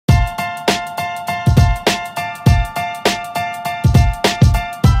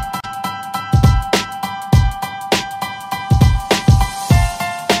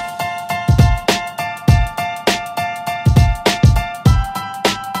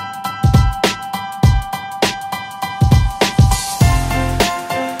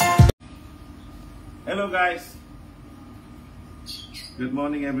guys. Good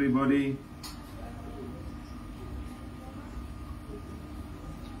morning, everybody.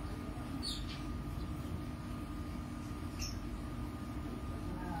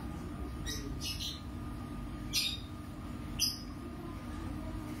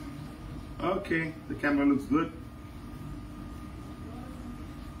 Okay, the camera looks good.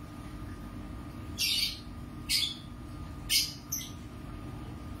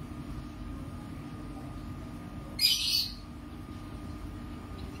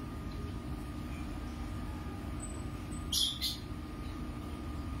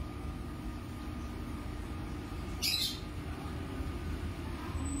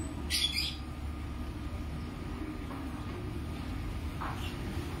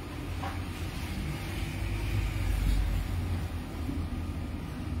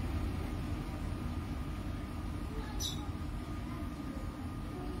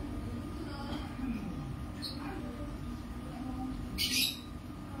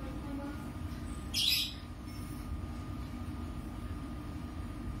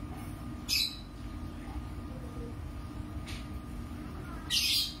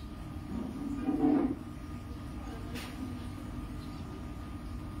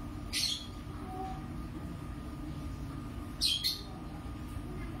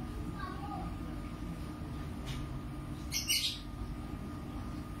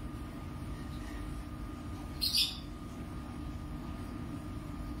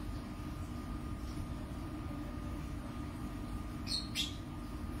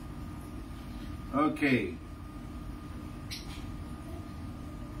 Okay.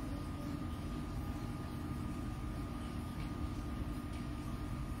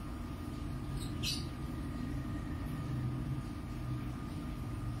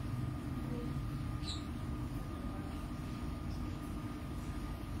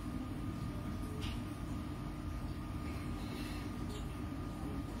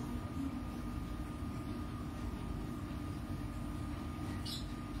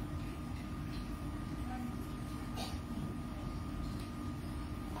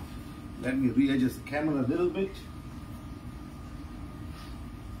 Let me readjust the camera a little bit.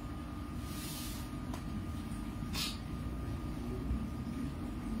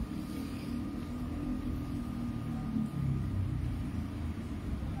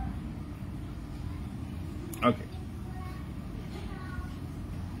 Okay.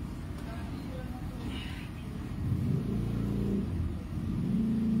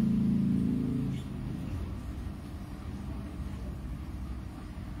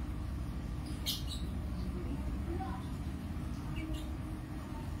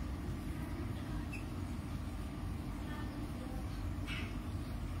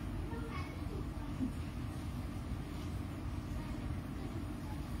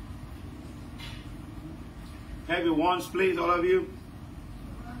 Have your wands, please, all of you.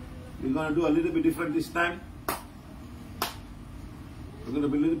 We're going to do a little bit different this time. We're going to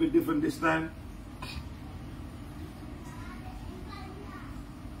be a little bit different this time.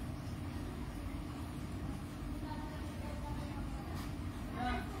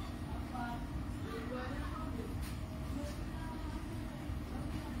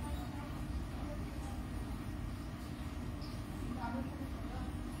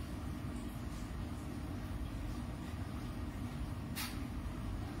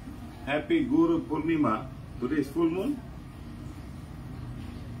 Happy Guru Purnima. Today is full moon.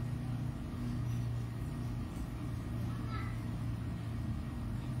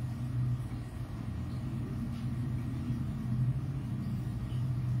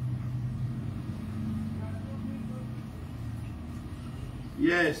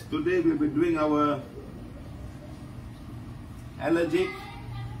 Yes, today we'll be doing our allergic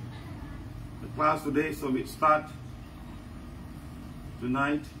class today, so we start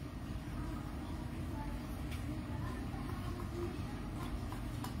tonight.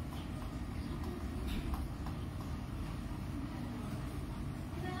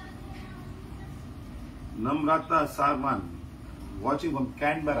 Namrata Sarman, watching from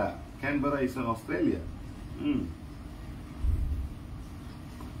Canberra. Canberra is in Australia.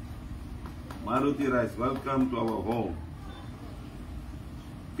 Maruti Rice, welcome to our home.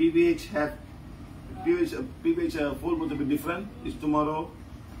 PVH full moon to be different. It's tomorrow.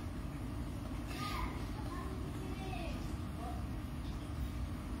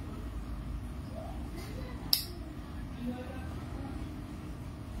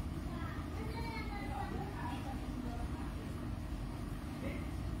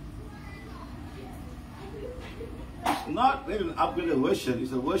 Not really an upgraded version.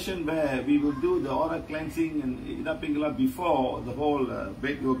 It's a version where we will do the aura cleansing and inner pingala before the whole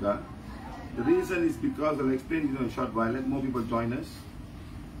bed yoga. The reason is because I'll explain in a short while. Let more people join us.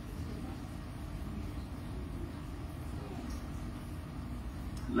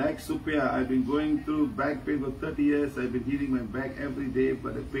 Like Supya, I've been going through back pain for 30 years. I've been healing my back every day,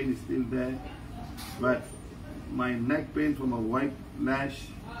 but the pain is still there. But my neck pain from a white lash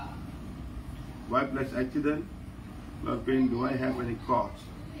accident, lot of pain. Do I have any cords?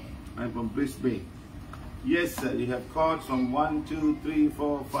 I'm from Brisbane. Yes, sir. You have cords from 1, 2, 3,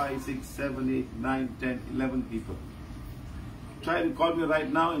 4, 5, 6, 7, 8, 9, 10, 11 people. Try to call me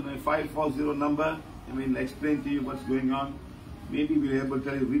right now in my 540 number. I will explain to you what's going on. Maybe we'll be able to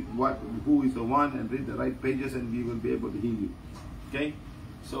tell you who is the one and read the right pages, and we will be able to heal you. Okay?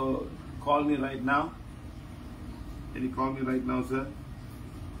 So call me right now. Can you call me right now, sir?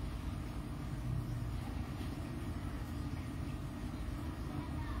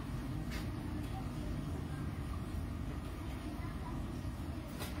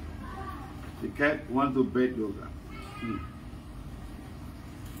 The cat wants to bed yoga.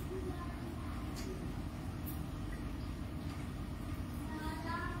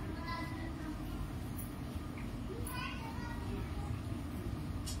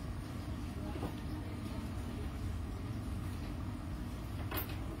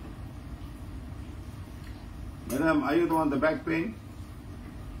 Madam, are you the one with the back pain?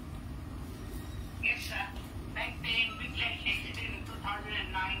 Yes, sir. Back pain, whiplash accident in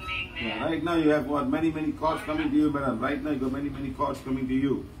 2009. Yeah, right now you have what? Many calls coming to you, madam. Right now you got many calls coming to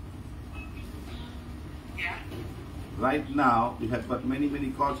you. Yeah. Right now you have got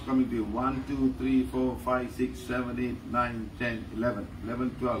many calls coming to you. 1, 2, 3, 4, 5, 6, 7, 8, 9, 10, 11,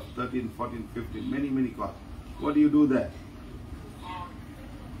 11, 12, 13, 14, 15. Many calls. What do you do there?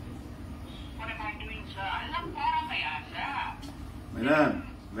 Madam,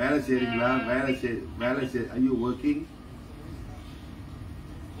 are you working?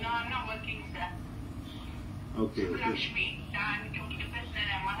 No, I'm not working, sir. Okay.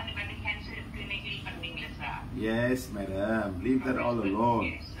 Yes, madam. Leave that all alone.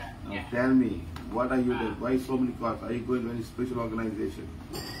 Yes, sir. Now Yeah. tell me, what are you doing? Why so many calls? Are you going to any special organization?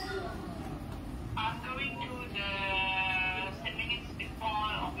 I'm going to the St. Vincent's de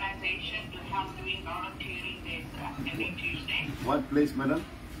Paul organization to help doing volunteering there, sir, every Tuesday. What place, madam?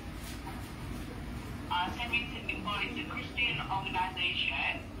 St. Vincent's de Paul is a Christian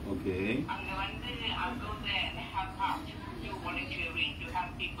organization. Okay. I'll go there and help out, do volunteering, to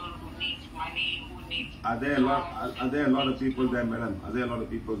help people who need money, who need... Are there a lot of people there, madam? Are there a lot of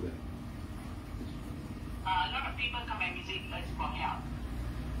people there? A lot of people come and visit us for help.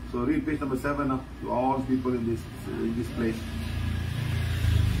 So read page number 7 to all people in this place.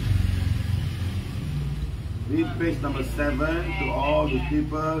 Read page number 7 to all the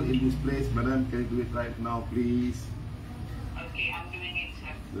people in this place. Madam, can you do it right now, please? Okay, I'm doing it,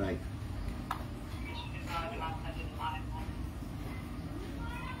 sir. Right.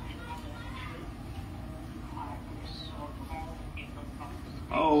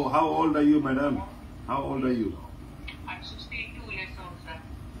 Oh, how old are you, madam? How old are you? I'm 62 years old, sir.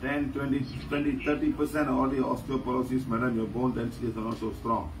 10, 20, 30% already osteoporosis, madam. Your bone density is not so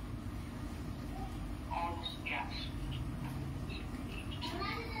strong. Yes.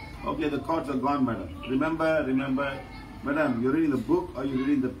 Okay, the cords are gone, madam. Remember, madam, you're reading the book or you're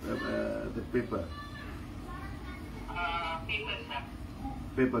reading the paper? Paper, sir.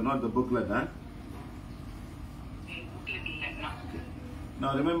 Paper, not the booklet, huh? Booklet, no.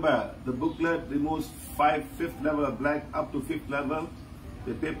 Now remember, the booklet removes 5th level of black up to 5th level.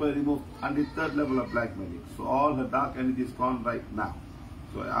 The paper removes only 3rd level of black magic. So all the dark energy is gone right now.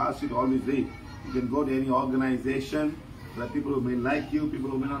 So I ask you to always read. You can go to any organization. There are people who may like you,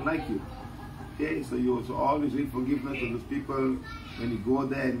 people who may not like you. Okay, so you also always read forgiveness of those people when you go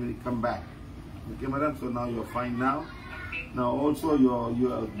there and when you come back. Okay, madam. So now you're fine now. Now also your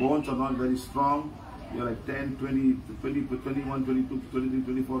bones are not very strong. You're like 10, 20, 21, 22, 23,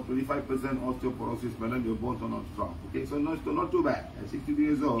 24, 25% osteoporosis, madam. Your bones are not strong. Okay, so not too bad. At 62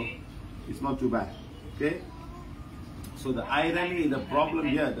 years old, it's not too bad. Okay. So the irony, the problem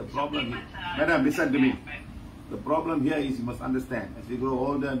here, madam, listen to me. The problem here is you must understand. As we grow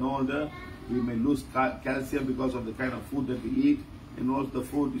older and older, we may lose calcium because of the kind of food that we eat, and also the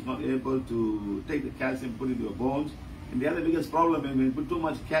food is not able to take the calcium, put it into your bones. And the other biggest problem is when you put too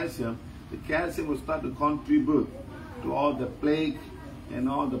much calcium, the calcium will start to contribute to all the plaque and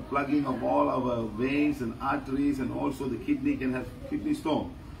all the plugging of all our veins and arteries, and also the kidney can have kidney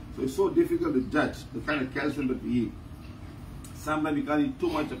stone. So it's so difficult to judge the kind of calcium that we eat. Sometimes we can't eat too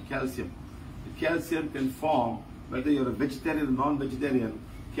much of calcium. The calcium can form, whether you're a vegetarian or non-vegetarian,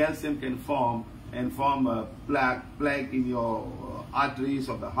 calcium can form and form a plaque in your arteries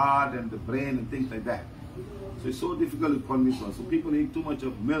of the heart and the brain and things like that. So it's so difficult to convince one. So people eat too much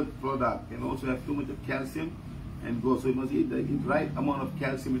of milk product and also have too much of calcium and go. So you must eat the right amount of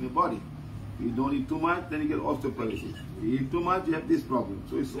calcium in your body. If you don't eat too much, then you get osteoporosis. If you eat too much, you have this problem.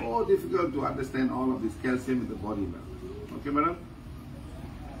 So it's so difficult to understand all of this calcium in the body, madam. Okay, madam?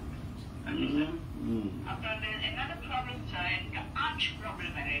 Another problem, sir, is the arch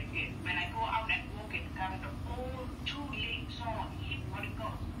problem that I get. When I go out and walk, it comes the whole 2 legs on, hip, what it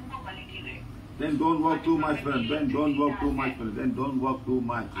goes, then don't walk too much, madam. Then don't walk too much, madam. Then don't walk too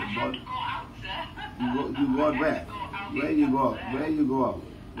much. I have to go out, sir. You go out where? Where you go out? Where you go out?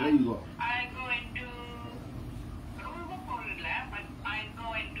 Where you go? I go and do, I don't go for it, but I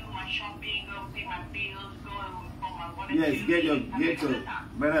go and do my shopping, go pay my bills, go for my whatever. Yes, get your,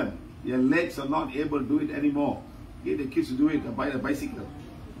 madam, your legs are not able to do it anymore. Get the kids to do it, buy a bicycle.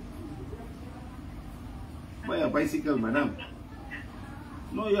 Buy a bicycle, madam.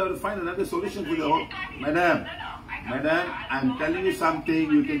 No, you have to find another solution for the whole. Madam, I'm telling you something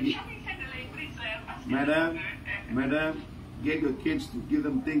you can get. Madam, get your kids to give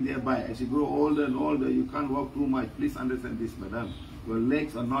them things they buy. As you grow older and older, you can't walk too much. Please understand this, madam. Your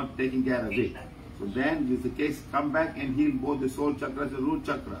legs are not taking care of it. So then, if the case, come back and heal both the soul chakras and the root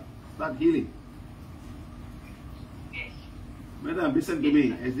chakra. Start healing. Madam, listen to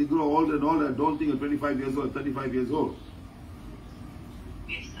me. As you grow older and older, don't think you're 25 years old, 35 years old.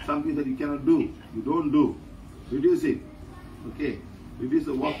 Something that you cannot do, you don't do. Reduce it. Okay? Reduce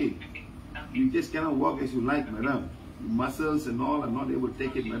the walking. You just cannot walk as you like, madam. Your muscles and all are not able to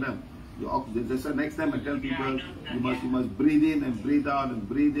take it, madam. That's why next time I tell people, you must breathe in and breathe out and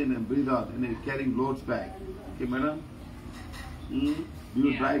breathe in and breathe out, and then you're carrying loads back. Okay, madam? Do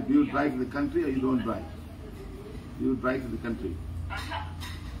you drive? Do you drive to the country or you don't drive? Do you drive to the country?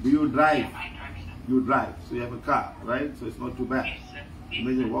 Do you drive? You drive. So you have a car, right? So it's not too bad.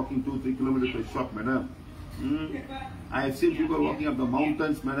 Imagine walking 2-3 kilometers to a shop, madam. I have seen people walking up the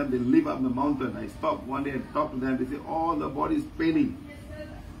mountains, madam. They live up the mountain. I stopped one day and talked to them. They say, oh, the body is paining.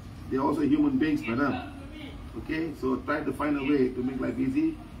 They're also human beings, madam. Okay, so try to find a way to make life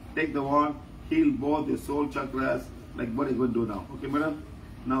easy. Take the wand, heal both your soul chakras, like what you're going to do now. Okay, madam?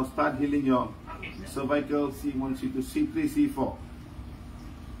 Now start healing your cervical C1, C2, C3, C4.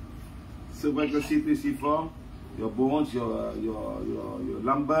 Cervical C3, C4. Your bones, your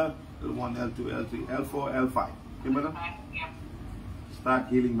lumbar, L1, L2, L3, L4, L5. Okay, madam? Start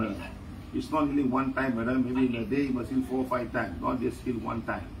healing, madam. It's not healing one time, madam. Maybe in a day you must heal 4 or 5 times, not just heal one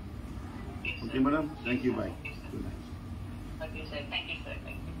time. Okay, madam? Thank you, bye. Good night. Okay, sir. Thank you, sir.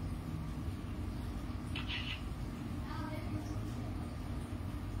 Thank you.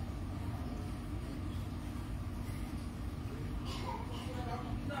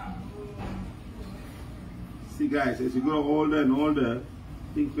 See, guys, as you grow older and older,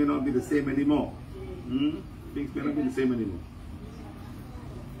 things may not be the same anymore. Things may not be the same anymore.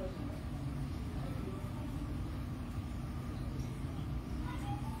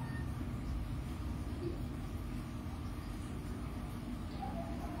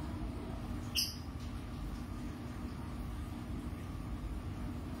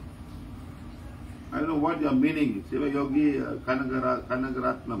 I don't know what your meaning is. Siva Yogi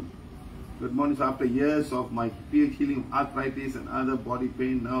Kanagaratnam. Good morning. So after years of my PVH healing arthritis and other body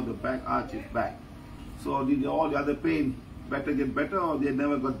pain, now the back arch is back. So did all the other pain better get better, or they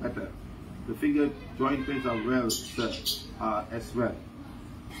never got better? The finger joint pains are well, sir, as well.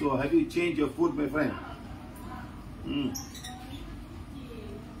 So have you changed your food, my friend?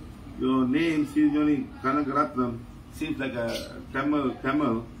 Your name, Sri Kanagaratnam, seems like a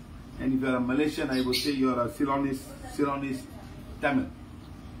Tamil. And if you are a Malaysian, I would say you are a Ceylonese Tamil,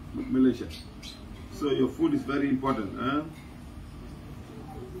 Malaysia. So your food is very important.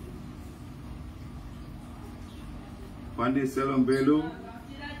 Pandit Selvam Belu.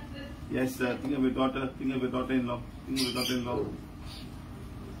 Yes, sir. Think of your daughter. Think of your daughter-in-law. Think of your daughter-in-law.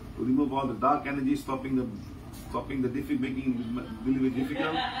 To remove all the dark energy, stopping the making delivery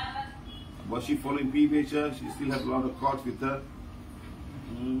difficult. Was she following PVH? She still has a lot of cords with her.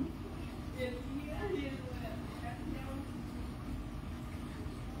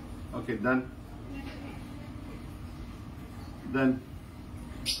 Okay, done. Done.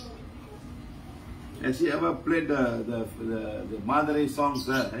 Has she ever played the Madre songs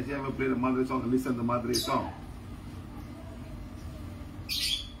there? Has she ever played a Madre song and listened to the Madre song?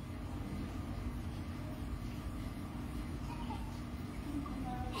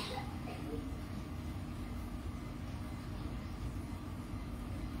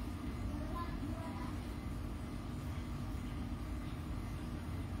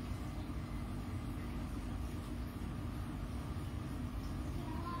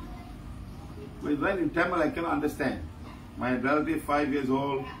 When in Tamil, I cannot understand. My relative, 5 years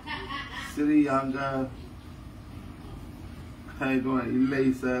old, Siri Yanga, I don't know,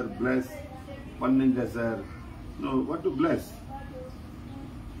 Illai sir, bless, Panninga sir. No, what to bless?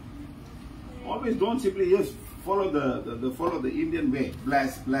 Always don't simply just follow the Indian way.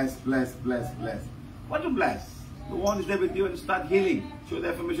 Bless, bless, bless, bless, bless. What to bless? The one is there with you and start healing. Show the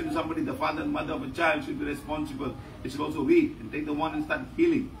affirmation to somebody. The father and mother of a child should be responsible. They should also read and take the one and start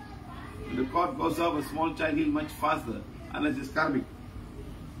healing. When the cord goes off, a small child heals much faster. Unless it's karmic.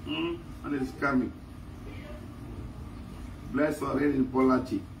 Unless it's karmic. Bless or rain in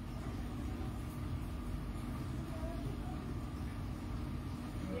Polachi.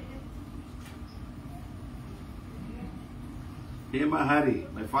 Hema Hari,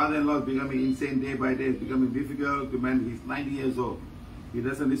 my father-in-law is becoming insane day by day. It's becoming difficult to manage. He's 90 years old. He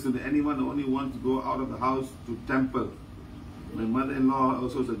doesn't listen to anyone, only wants to go out of the house to temple. My mother-in-law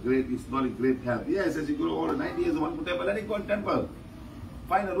also is not in great health. Yes, as you grow older, 90 years old, to temple, let him go to temple.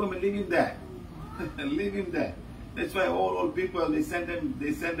 Find a room and leave him there. Leave him there. That's why all old people, they send them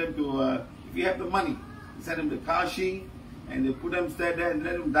to, if you have the money, they send them to Kashi and they put them there and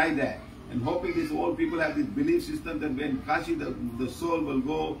let them die there. And hoping these old people have this belief system that when Kashi, the soul will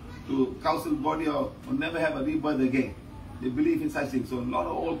go to council body or will never have a rebirth again. They believe in such things. So a lot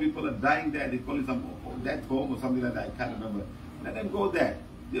of old people are dying there. They call it some death home or something like that. I can't remember. Let them go there.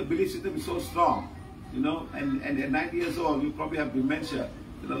 Their belief system is so strong, you know. And at 90 years old, you probably have dementia.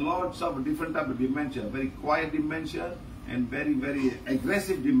 There are lots of different type of dementia. Very quiet dementia and very, very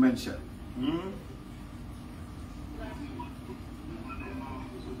aggressive dementia.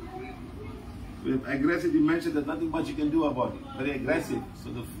 With aggressive dementia, there's nothing much you can do about it. Very aggressive. So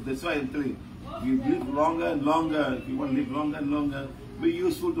that's why I'm telling you, you live longer and longer. If you want to live longer and longer, be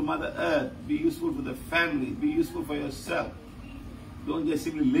useful to Mother Earth. Be useful for the family. Be useful for yourself. Don't just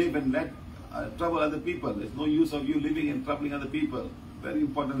simply live and let trouble other people. There's no use of you living and troubling other people. Very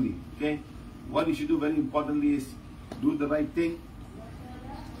importantly, okay? What you should do very importantly is do the right thing.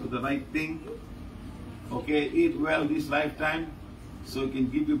 Do the right thing. Okay, eat well this lifetime. So it can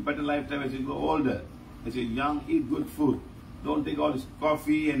give you better lifetime as you grow older. As you're young, eat good food. Don't take all this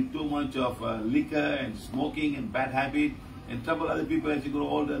coffee and too much of liquor and smoking and bad habit and trouble other people as you grow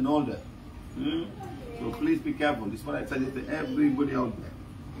older and older. So please be careful. This is what I suggest to everybody out there.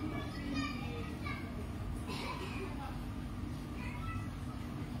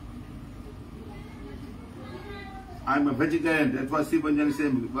 I'm a vegetarian. That's what Siva.P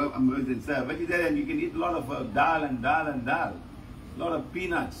said. Well, I'm a vegetarian. Vegetarian, you can eat a lot of dal and dal and dal. A lot of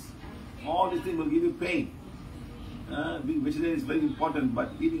peanuts. All these things will give you pain. Being vegetarian is very important,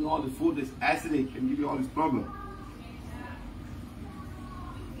 but eating all the food is acidic can give you all this problem.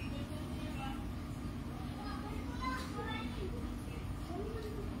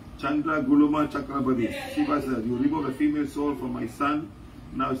 Chandra Guluma Chakrabadi. Shiva says, you remove a female soul from my son.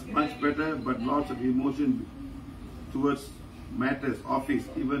 Now it's much better, but lots of emotion towards matters, office,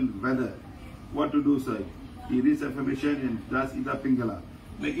 even weather. What to do, sir? He reads affirmation and does Ida Pingala.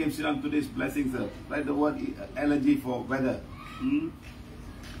 Make him sit on today's blessings, sir. Write the word allergy for weather.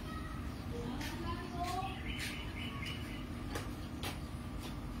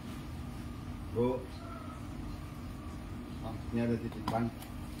 Go. Ini ada titik ban.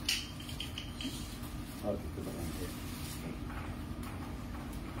 Oh, titik ban.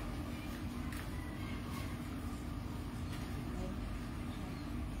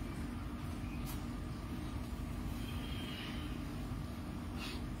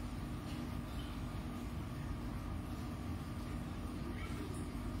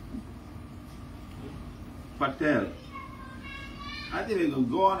 Patel. I think we can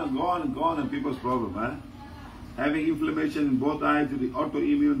go on and go on and go on and people's problem, huh? Having inflammation in both eyes due to the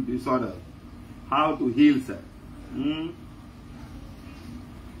autoimmune disorder. How to heal, sir?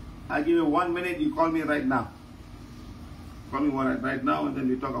 I'll give you 1 minute, you call me right now. Call me right now and then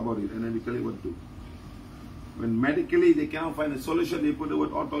we talk about it and then we tell you what to do. When medically they cannot find a solution, they put the word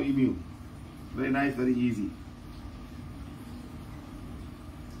autoimmune. Very nice, very easy.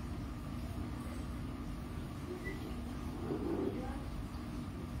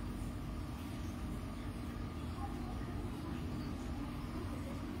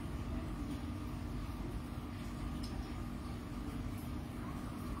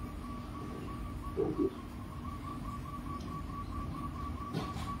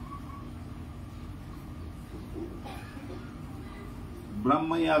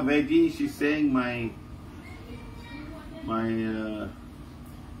 Brahmaya Veggie, she's saying my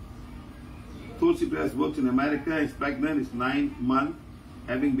Tulsi Press works in America, is pregnant, is 9 months,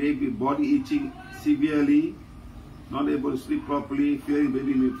 having baby, body itching severely, not able to sleep properly, fearing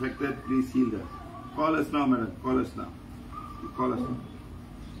baby will be affected, please heal her. Call us now, madam. Call us now. Call us now.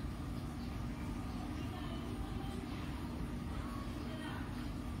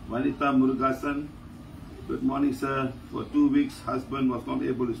 Vanita Murugasan. Good morning, sir. For 2 weeks, husband was not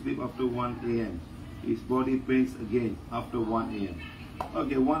able to sleep after 1 a.m. His body pains again after 1 a.m.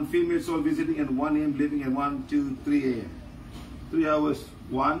 Okay, one female soul visiting at 1 a.m. leaving at 1, 2, 3 a.m. 3 hours,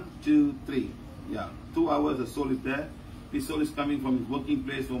 1, 2, 3. Yeah, 2 hours the soul is there. This soul is coming from his working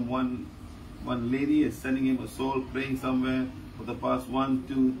place from one lady is sending him a soul praying somewhere for the past 1,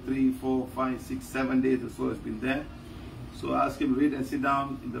 2, 3, 4, 5, 6, 7 days the soul has been there. So ask him to read and sit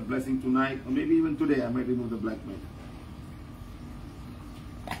down in the blessing tonight, or maybe even today I might remove the black magic.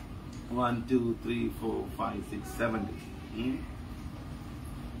 1, 2, 3, 4, 5, 6, 7 days.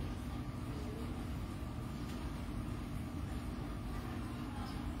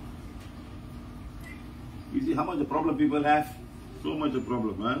 You see how much the problem people have? So much a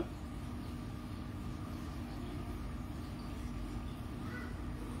problem, huh?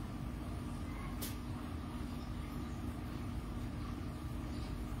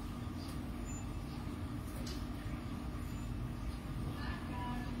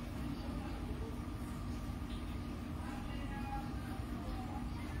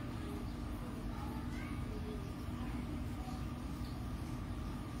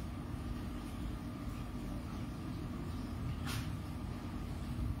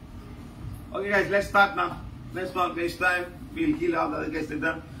 Okay guys, let's start now. Let's not waste time. We'll heal all the other guys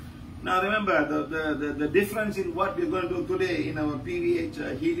later. Now remember, the difference in what we're going to do today in our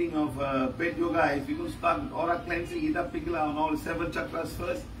PVH healing of pet yoga is we're going to start with aura cleansing, Ida Pikala on all 7 chakras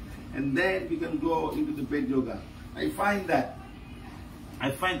first, and then we can go into the pet yoga. I find that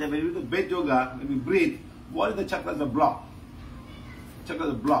when we do the pet yoga, when we breathe, what if the chakras are blocked? Chakras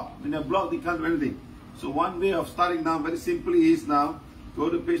are blocked. When they're blocked, they can't do anything. So one way of starting now, very simply, is now go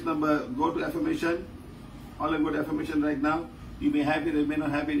to page number, go to affirmation. All I go to affirmation right now. You may have it, you may not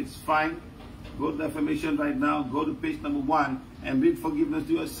have it, it's fine. Go to the affirmation right now, go to page number 1 and read forgiveness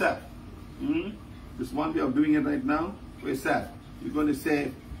to yourself. This one way of doing it right now for yourself. You're going to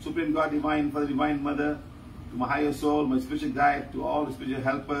say, Supreme God Divine, Father Divine Mother, to my higher soul, my spiritual guide, to all the spiritual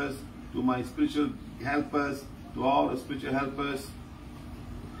helpers, to my spiritual helpers, to all the spiritual helpers,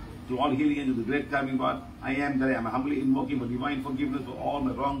 to all healing angels, the great coming God, I am that I am. Humbly invoking for divine forgiveness for all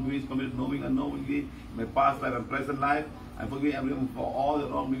my wrongdoings committed knowing and unknowingly, my past life and present life. I forgive everyone for all the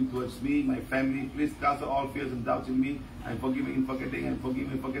wrongdoing towards me, my family. Please cast all fears and doubts in me. I am forgiving and forgetting, and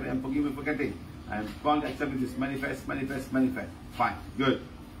forgiving and forgetting, and forgiving and forgetting. I am going to accept this manifest, manifest, manifest. Fine, good.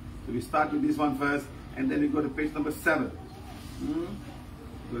 So we start with this one first, and then we go to page number 7.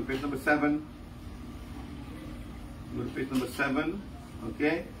 Go to page number 7. Go to page number 7.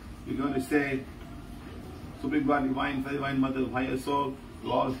 Okay. You're going to say, Supreme God, Divine, Divine Mother, Higher Soul,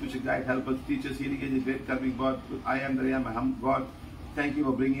 to all spiritual guide, helpers, teachers, healing agents, great coming God, I am that I am, humble God. Thank you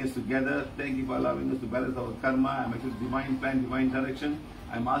for bringing us together. Thank you for allowing us to balance our karma. I'm actually divine plan, divine direction.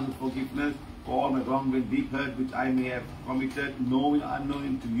 I'm asking forgiveness for all my wrongdoing, deep hurt, which I may have committed, knowing or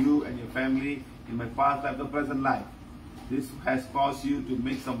unknowing to you and your family in my past life, the present life. This has caused you to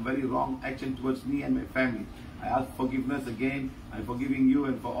make some very wrong action towards me and my family. I ask forgiveness again. I'm forgiving you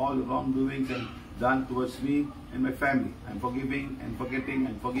and for all the wrongdoings and done towards me and my family. I'm forgiving and forgetting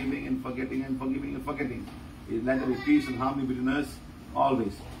and forgiving and forgetting and forgiving and forgetting. Let there be peace and harmony between us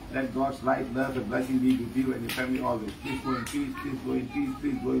always. Let God's light, love, and blessing be with you and your family always. Please go in peace, please go in peace,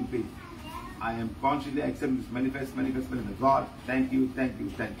 please go in peace. I am consciously accepting this manifest, manifest, manifest. God, thank you, thank you,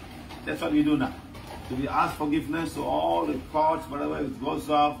 thank you. That's what we do now. So we ask forgiveness, so all the cords, whatever goes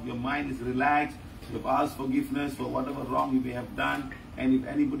off, your mind is relaxed. You've asked forgiveness for whatever wrong you may have done, and if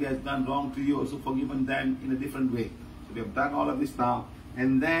anybody has done wrong to you, also forgiven them in a different way. So we have done all of this now,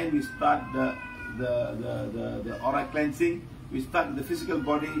 and then we start the aura cleansing. We start with the physical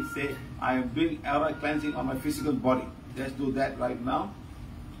body. Say, I am doing aura cleansing on my physical body. Let's do that right now.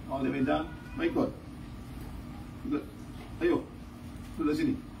 All the way down. My God. Good. Ayo. To the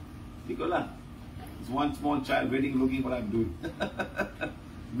sini. Ikola. It's one small child waiting, looking what I'm doing.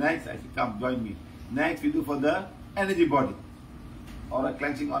 Next, I say, come join me. Next, we do for the energy body. Aura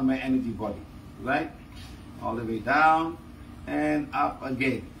cleansing on my energy body. Right? All the way down and up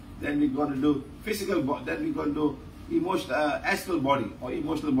again. Then we're going to do physical body. Then we're going to do emotional, astral body or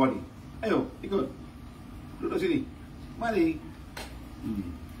emotional body. Ayo, ikut. Duduk sini. Mari.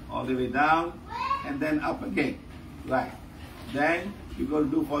 All the way down and then up again. Right. Then we're going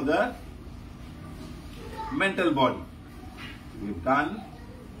to do for the mental body. We've done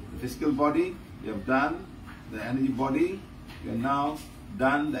the physical body, we have done the energy body, we have now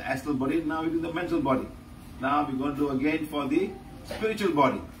done the astral body, now we do the mental body. Now we're going to do again for the spiritual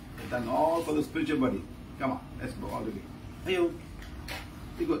body. We've done all for the spiritual body. Come on, let's go all the way. Hey, you.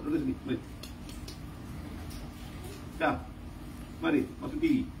 You go, look at me. Wait. Come. Mari, masuk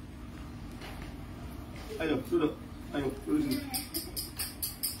gigi. Ayo, duduk. Ayo, duduk sini.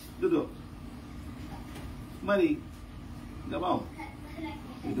 Duduk. Mari. Come on.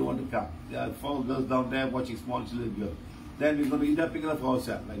 You don't want to come. There are 4 girls down there watching small children girls. Then we're going to eat that picking up for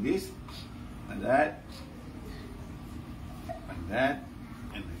ourselves. Like this. Like that. Like that.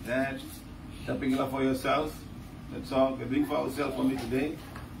 And like that. Tapping it up for yourselves. That's all. We're doing for ourselves only today.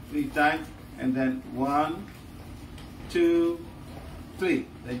 3 times. And then 1, 2, 3.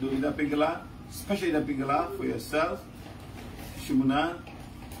 Then do Ida Pingala. Special Ida Pingala for yourself. Shumuna.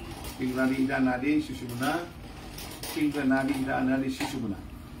 Pingala Ida Nadi Shushumuna. Pingala Nadi Ida Nadi Shushumuna.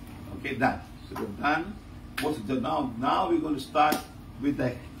 Okay, done. So we're done. What's it done now? Now we're going to start with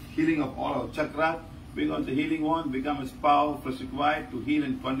the healing of all our chakra. We're going to healing one, become as powerful as required to heal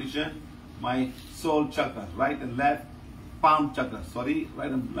and condition my soul chakra, right and left palm chakra. Sorry,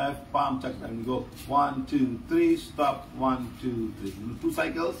 right and left palm chakra. And we go 1, 2, 3, stop, 1, 2, 3. 2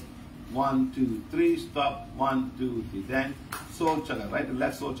 cycles. 1, 2, 3, stop, 1, 2, 3. Then soul chakra, right and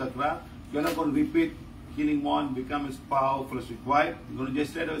left soul chakra. You're not going to repeat healing one, become as powerful as required. You're going to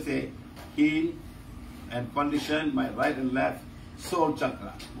just straight away say heal and condition my right and left soul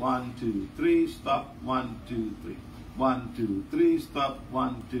chakra. 1, 2, 3, stop, 1, 2, 3. 1, 2, 3, stop,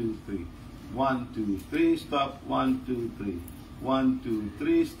 1, 2, 3. 1, 2, 3, stop, 1, 2, 3. 1, 2,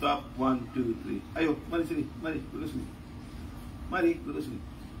 3, stop, 1, 2, 3. Ayo, mari sini, mari, duduk sini. Mari, duduk sini.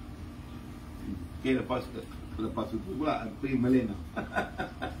 Okay, lepas itu pula, pergi Malay now.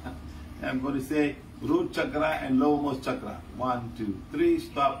 I'm going to say root chakra and lowermost chakra. 1, 2, 3,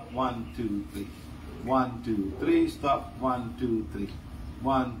 stop, 1, 2, 3. 1, 2, 3, stop, 1, 2, 3.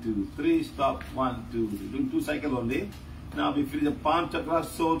 1, 2, 3, stop, 1, 2, 3. Doing 2 cycles only. Now we finish the palm chakra,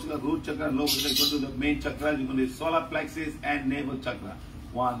 soul chakra, root chakra, and lower chakra. Go to the main chakra. You're going to do solar plexus and navel chakra.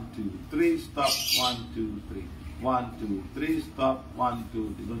 1, 2, 3, stop, 1, 2, 3. 1, 2, 3, stop, 1,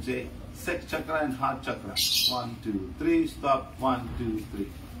 2, 3. You're going to say sex chakra and heart chakra. 1, 2, 3, stop, 1, 2, 3.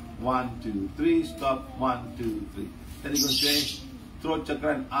 1, 2, 3, stop, 1, 2, 3. Then you're going to say throat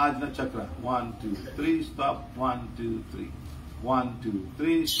chakra and ajna chakra. 1, 2, 3, stop, 1, 2, 3. 1, 2,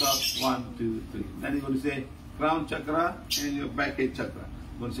 3, stop, 1, 2, 3. Then you're going to say crown chakra and your back head chakra.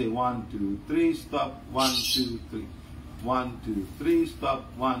 You're going to say 1, 2, 3, stop, 1, 2, 3. 1, 2, 3, stop,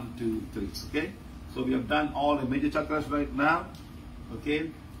 1, 2, 3. Okay? So we have done all the major chakras right now.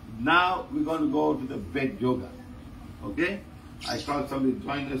 Okay? Now we're going to go to the bed yoga. Okay? I called somebody to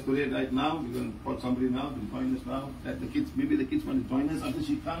join us today right now. We're going to call somebody now to join us now. Let the kids, maybe the kids want to join us after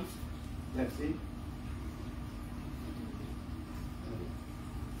she comes. Let's see.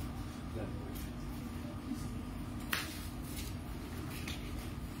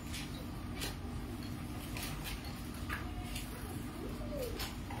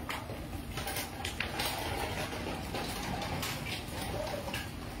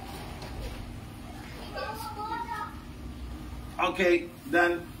 Okay,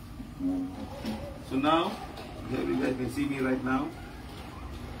 done. So now, here you guys can see me right now.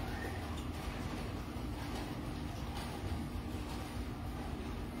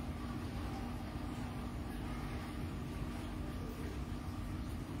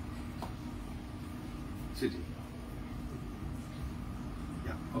 Sitting.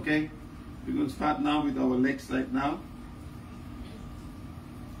 Yeah, okay. We're going to start now with our legs right now.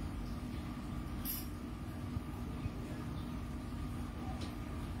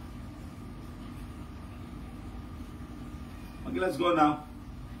 Okay, let's go now.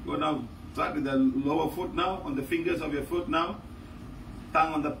 Go now. Start with the lower foot now, on the fingers of your foot now.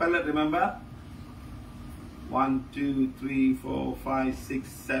 Tongue on the palate, remember? 1, 2, 3, 4, 5, 6,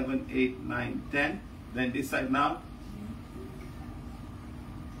 7, 8, 9, 10. Then this side now.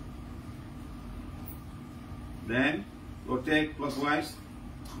 Then rotate clockwise.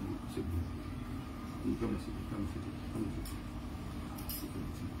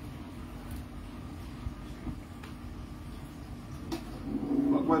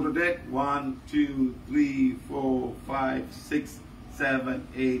 Clockwise rotate. 1, 2, 3, 4, 5, 6, 7,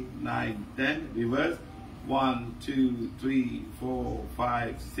 8, 9, 10. Reverse. 1, 2, 3, 4,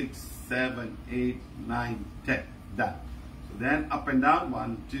 5, 6, 7, 8, 9, 10. Done. So then up and down.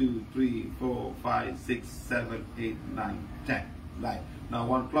 1, 2, 3, 4, 5, 6, 7, 8, 9, 10. Right. Now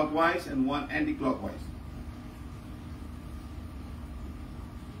one clockwise and one anti-clockwise.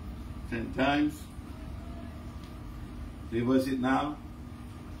 10 times. Reverse it now.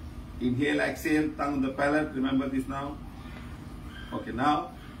 Inhale, exhale, tongue on the palate. Remember this now. Okay,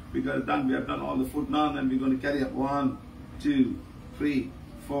 now We have done all the foot now, and we're going to carry up 1, 2, 3,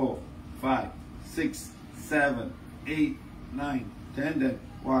 4, 5, 6, 7, 8, 9, 10. Then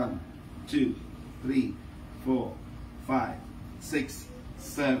 1, 2, 3, 4, 5, 6,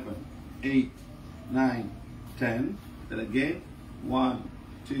 7, 8, 9, 10. Then again 1,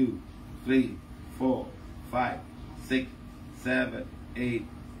 2, 3, 4, 5, 6, 7, 8,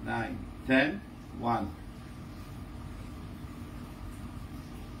 9, 10. 1.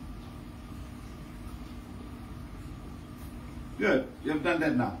 Good. You have done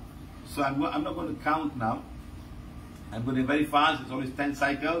that now. So I'm not going to count now. I'm going to very fast. It's always 10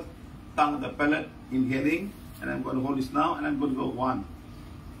 cycles. Tongue of the pellet, inhaling, and I'm going to hold this now, and I'm going to go 1,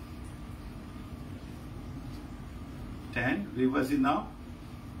 10. Reverse it now.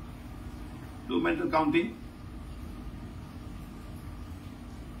 Do mental counting.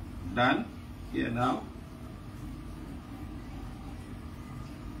 Done. Here now.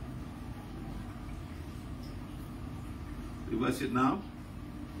 Reverse it now.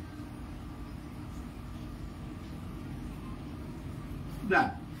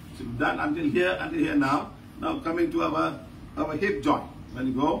 Done. So done until here now. Now coming to our hip joint. When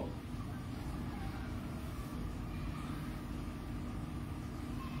you go.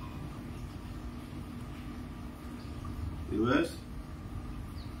 Reverse.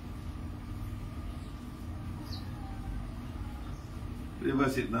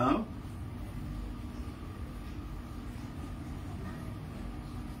 Reverse it now.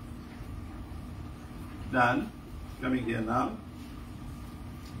 Done. Coming here now.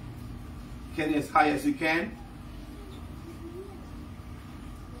 Carry as high as you can.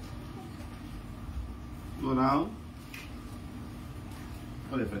 Go down.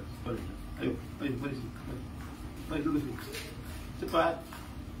 Perfect. Ayo, mari dulu sini. Cepat.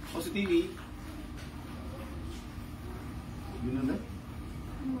 Masuk TV. You know that?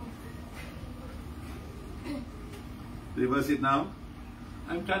 Reverse it now.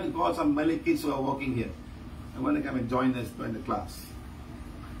 I'm trying to call some Malay kids who are walking here. I want to come and join us in the class.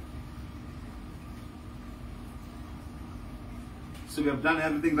 So we have done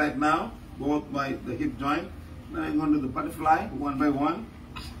everything right now, both by the hip joint. Now I'm going to do the butterfly, 1 by 1.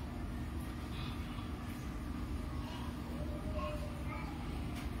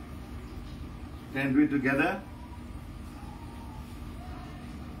 Then do it together.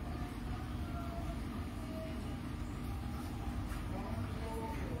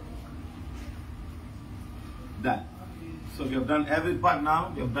 Done. So we have done every part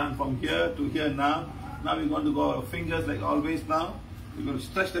now. We have done from here to here now. Now we're going to go our fingers like always now. We're going to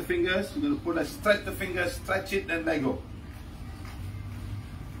stretch the fingers. We're going to stretch the fingers, stretch it, and let go.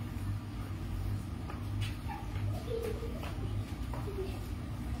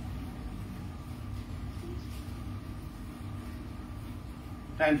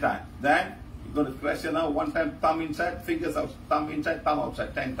 Ten times. Then you're going to press here now. 1 time thumb inside, fingers out, thumb inside, thumb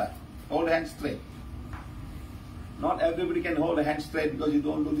outside. 10 times. Hold the hand straight. Not everybody can hold the hand straight because you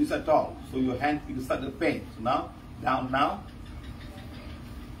don't do this at all. So your hand, you start the pain. So now, down now.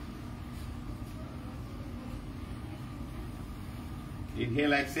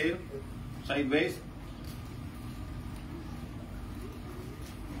 Inhale, exhale, sideways.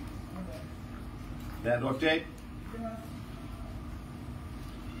 Then rotate.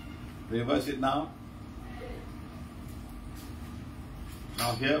 Reverse it now.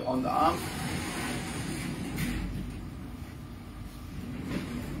 Now here on the arm.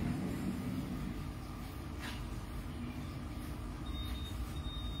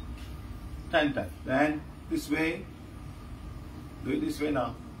 Ten times. Then this way. Do it this way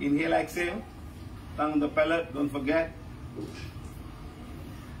now. Inhale, exhale. Tongue on the palate, don't forget.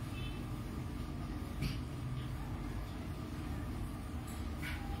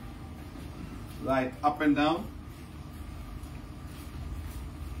 Right, up and down.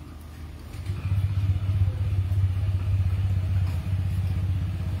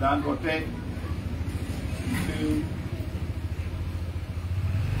 Down, rotate. 2.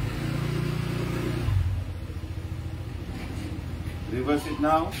 Reverse it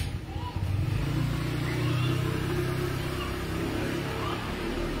now.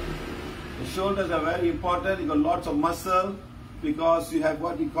 The shoulders are very important. You got lots of muscle because you have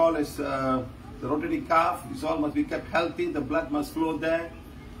what we call as the rotating calf. This all must be kept healthy. The blood must flow there.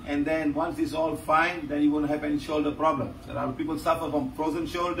 And then once it's all fine, then you won't have any shoulder problems. There are people suffer from frozen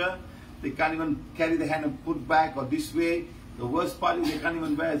shoulder. They can't even carry the hand and put back or this way. The worst part is they can't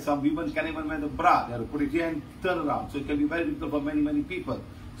even wear, some women can't even wear the bra. They have to put it here and turn around. So it can be very difficult for many, many people.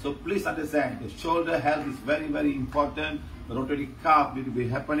 So please understand, the shoulder health is very, very important. The rotating calf need to be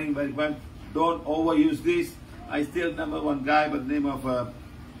happening very well. Don't overuse this. I still remember one guy by the name of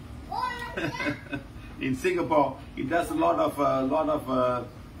In Singapore, he does a lot of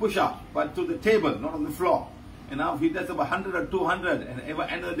push-ups, but to the table, not on the floor. And now he does about 100 or 200, and at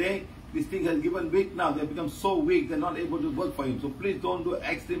the end of the day, this thing has given weak now. They become so weak, they're not able to work for him. So please don't do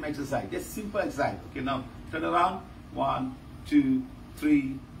extreme exercise, just simple exercise. Okay, now turn around. 1, 2,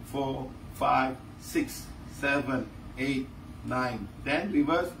 3, 4, 5, 6, 7, 8, 9, 10.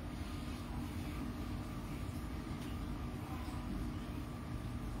 Reverse.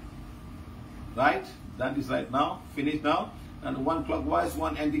 Right? Done this right now. Finish now. And one clockwise,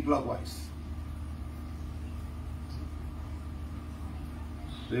 one anti-clockwise.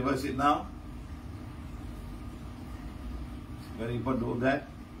 Reverse it now. Very important to do that.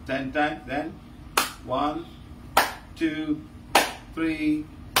 10 times. Then 1, 2, 3,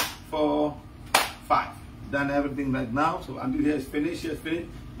 4, 5. Done everything right now. So until here is finished. Here is finished.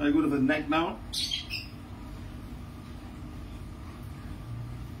 Now you go to the neck now.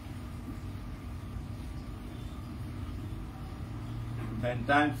 10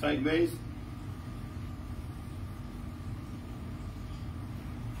 times sideways.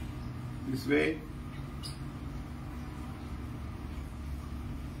 This way.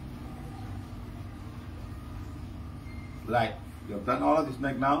 Right. You have done all of this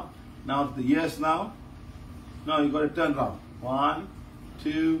neck now. Now to the ears now. Now you got to turn around. 1,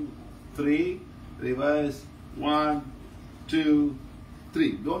 2, 3. Reverse. 1, 2,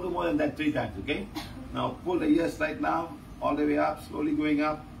 3. Don't do more than that 3 times, okay? Now pull the ears right now. All the way up. Slowly going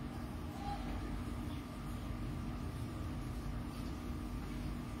up.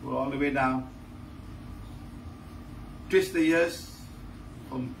 Go all the way down. Twist the ears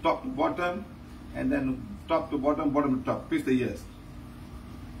from top to bottom, and then top to bottom, bottom to top. Twist the ears.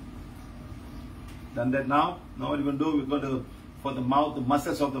 Done that now. Now what we're going to do, we're going to, for the mouth, the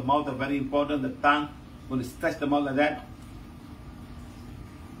muscles of the mouth are very important. The tongue, we're going to stretch the mouth like that.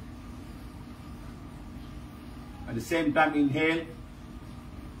 At the same time, inhale.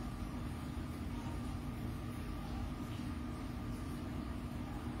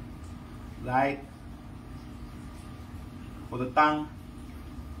 Right. For the tongue.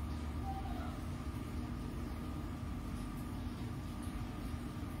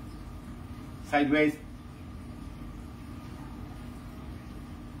 Sideways.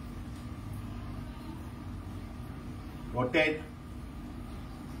 Rotate.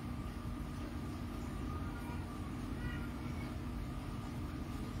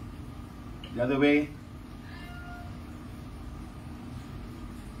 The other way.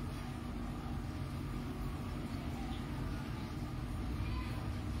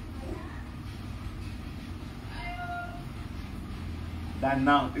 Done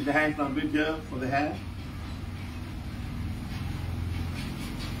now. Take the hands from bit here for the hair.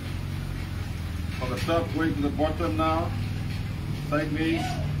 For the top, going to the bottom now. Sideways,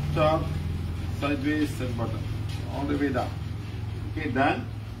 top, sideways and bottom. All the way down. Okay, done.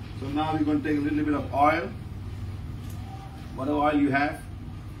 So now we're going to take a little bit of oil. Whatever oil you have.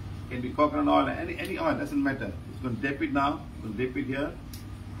 Can be coconut oil, any oil, doesn't matter. It's going to dip it now. Going to dip it here.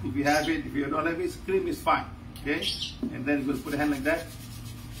 If you have it, if you don't have it, cream is fine. Okay? And then you're going to put a hand like that.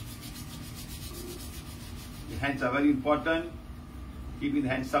 The hands are very important. Keeping the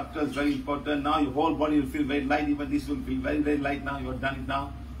hand subtle is very important. Now your whole body will feel very light. Even this will feel very, very light now. You've done it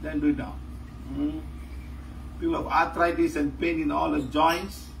now. Then do it now. People have arthritis and pain in all the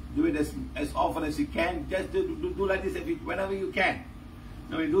joints. Do it as often as you can. Just do like this whenever you can.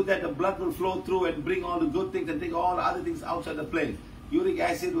 Now when you do that, the blood will flow through and bring all the good things and take all the other things outside the place. Uric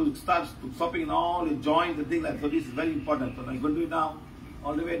acid will start stopping in all your joints and things like that. So this is very important. So now you're going to do it now.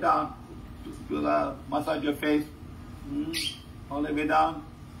 All the way down. To massage your face. All the way down.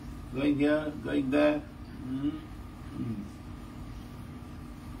 Going here, going there.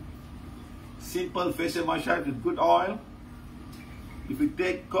 Simple facial massage with good oil. If you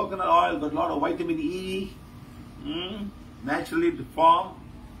take coconut oil, got a lot of vitamin E, naturally to form.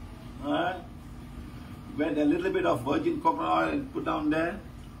 Wet a little bit of virgin coconut oil and put down there.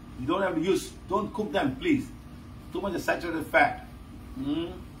 You don't have to use, don't cook them, please. Too much of saturated fat.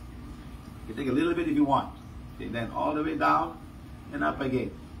 You take a little bit if you want. Okay, then all the way down and up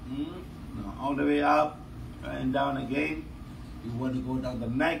again. Now, all the way up and down again. You want to go down the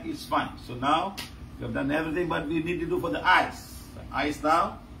neck, it's fine. So now you have done everything but we need to do for the eyes. The eyes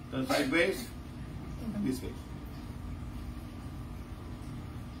now, turn sideways, and this way.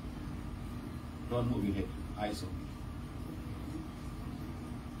 Don't move your head, eyes only.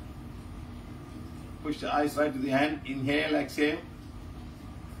 Push the eyes right to the hand, inhale, exhale.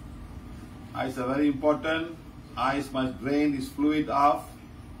 Eyes are very important. Eyes must drain this fluid off.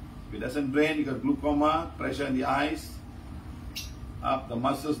 If it doesn't drain, you got glaucoma, pressure in the eyes. Up The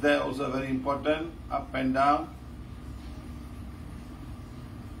muscles there also very important. Up and down.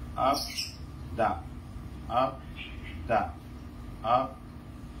 Up, down. Up, down. Up,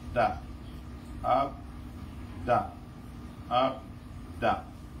 down. Up, down. Up, down.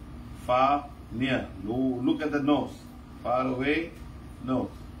 Far, near. Look at the nose. Far away, nose.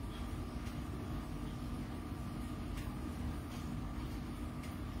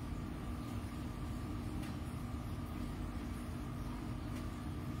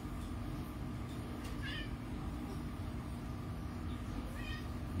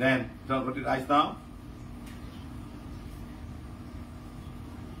 Then, rotate eyes down.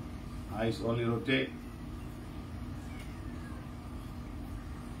 Eyes only rotate.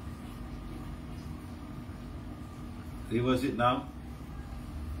 Reverse it now.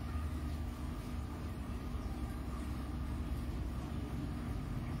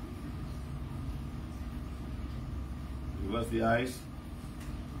 Reverse the eyes.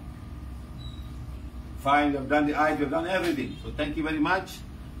 Fine, we have done the eyes, we have done everything. So thank you very much.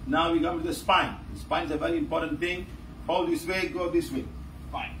 Now we come to the spine. The spine is a very important thing. Hold this way, go this way.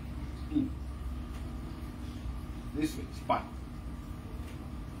 Fine. This way, spine.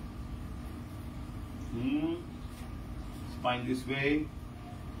 Spine this way.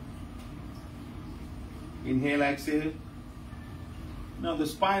 Inhale, exhale. Now the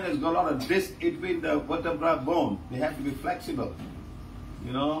spine has got a lot of disc between the vertebra bone. They have to be flexible.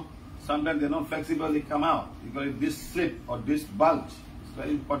 You know, sometimes they're not flexible, they come out. You got this slip or this bulge. It's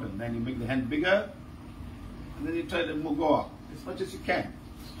very important. Then you make the hand bigger, and then you try to go up as much as you can.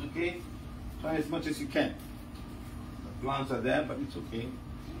 Okay? Try as much as you can. The plants are there, but it's okay.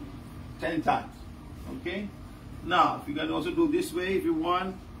 10 times. Okay? Now, if you can also do this way, if you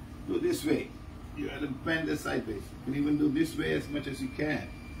want, do this way. You have to bend the sideways. You can even do this way as much as you can.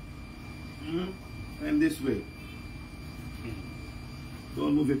 And this way.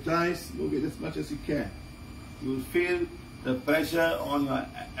 Don't move your thighs, move it as much as you can. You will feel the pressure on your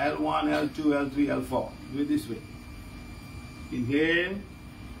L1, L2, L3, L4. Do it this way. Inhale,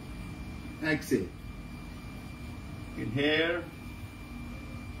 exhale. Inhale,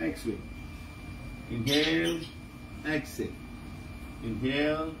 exhale. Inhale, exhale.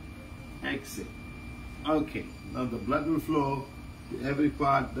 Inhale, exhale. Okay, now the blood will flow to every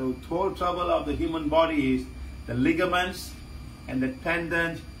part. The whole trouble of the human body is the ligaments and the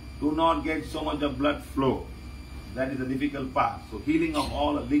tendons do not get so much of blood flow. That is the difficult part. So healing of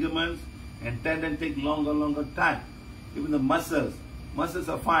all the ligaments and tendons take longer time. Even the muscles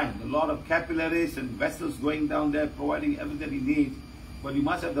are fine. A lot of capillaries and vessels going down there providing everything you need. But you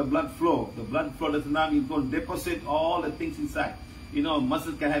must have the blood flow. The blood flow doesn't mean you go deposit all the things inside. You know,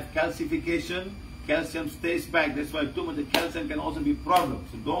 muscles can have calcification. Calcium stays back. That's why too much of calcium can also be a problem.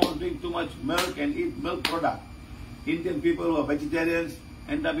 So don't drink too much milk and eat milk product. Indian people who are vegetarians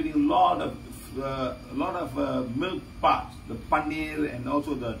end up eating a lot of milk parts, the paneer and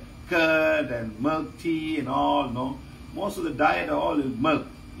also the curd and milk tea and all. No, most of the diet are all milk.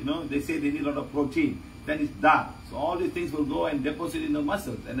 You know, they say they need a lot of protein. Then it's dark. So all these things will go and deposit in the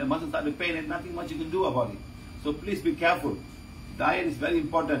muscles, and the muscles start to pain, and nothing much you can do about it. So please be careful. Diet is very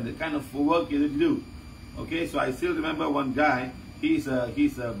important. The kind of work you need to do. Okay, so I still remember one guy. He's a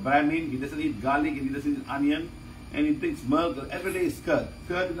Brahmin. He doesn't eat garlic and he doesn't eat onion. And he drinks milk. Every day is curd.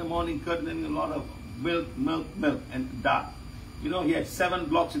 Curd in the morning, curd in the evening, a lot of milk, and dark. You know, he had 7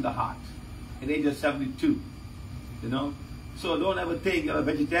 blocks in the heart at the age of 72. You know? So don't ever think you're a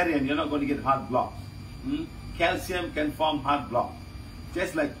vegetarian, you're not going to get heart blocks. Calcium can form heart blocks.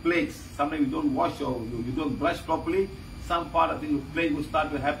 Just like plaques, sometimes you don't wash or you don't brush properly, some part of the plaque will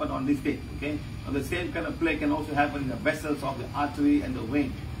start to happen on this day. Okay? Now the same kind of plaque can also happen in the vessels of the artery and the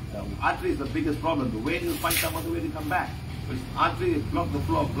vein. The artery is the biggest problem. The vein will find some other way to come back. But artery will block the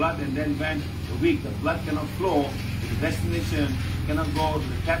flow of blood, and then when the blood cannot flow to the destination, cannot go to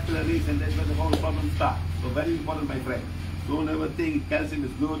the capillaries, and that's where the whole problem starts. So very important, my friend. Don't ever think calcium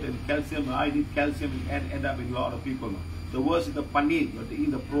is good, and calcium, I need calcium, and end up in a lot of people. The worst is the paneer. You have to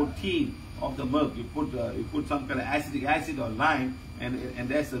eat the protein of the milk. You put some kind of acetic acid or lime, and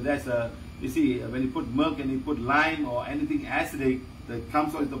there's a you see, when you put milk and you put lime or anything acidic, that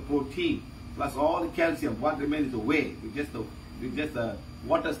comes out is the protein plus all the calcium. What remains is the whey with just the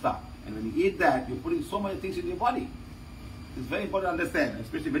water stuff. And when you eat that, you're putting so many things in your body. It's very important to understand,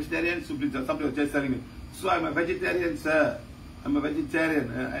 especially vegetarians. Somebody was just telling me, so I'm a vegetarian, sir. I'm a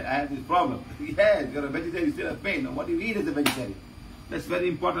vegetarian. I have this problem. Yes, you're a vegetarian, you still have pain. Now, what do you eat as a vegetarian? That's very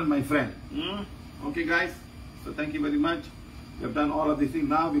important, my friend. Okay, guys. So thank you very much. We have done all of these things.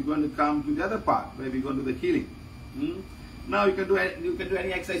 Now we're going to come to the other part where we're going to do the healing. Now you can do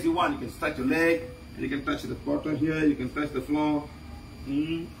any exercise you want. You can stretch your leg, and you can touch the quarter here. You can touch the floor.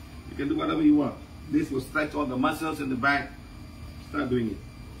 You can do whatever you want. This will stretch all the muscles in the back. Start doing it.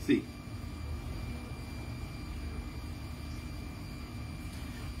 See.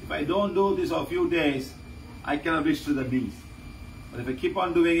 If I don't do this for a few days, I cannot reach to the knees. But if I keep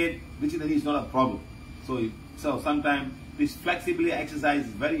on doing it, reaching the knees is not a problem. So sometimes this flexibility exercise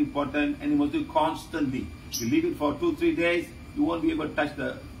is very important, and you must do it constantly. If you leave it for 2-3 days, you won't be able to touch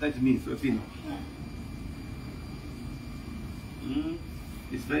the knees. So see.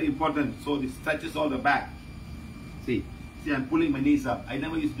 It's very important. So this stretches all the back. See, I'm pulling my knees up. I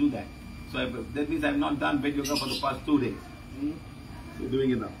never used to do that. So that means I've not done bed yoga for the past 2 days. So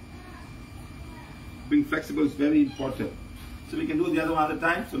doing it now. Being flexible is very important. So we can do the other one at a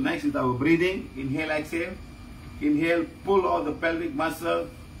time. So next is our breathing. Inhale, exhale. Inhale, pull all the pelvic muscle,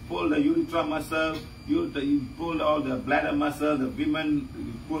 pull the urethra muscle, you pull all the bladder muscle, the women,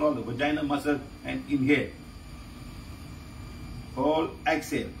 you pull all the vagina muscle, and inhale. Hold,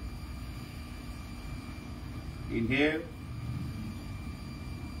 exhale. Inhale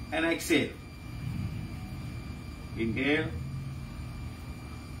and exhale. Inhale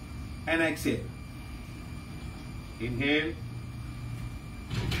and exhale. Inhale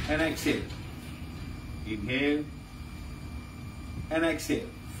and exhale. Inhale and exhale.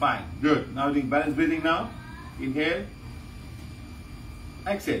 Fine. Good. Now doing balanced breathing now. Inhale.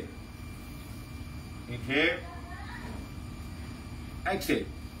 Exhale. Inhale. Exhale.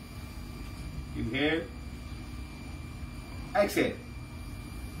 Inhale. Exhale.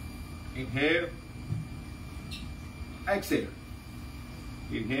 Inhale. Exhale.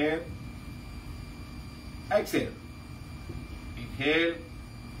 Inhale. Exhale. Inhale.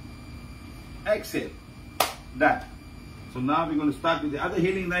 Exhale. That. So now we're going to start with the other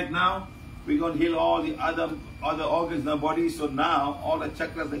healing right now. We're going to heal all the other organs in our body. So now all the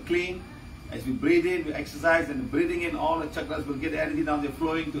chakras are clean. As we breathe in, we exercise, and breathing in, all the chakras will get energy down there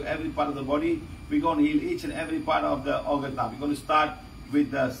flowing to every part of the body. We're going to heal each and every part of the organ now. We're going to start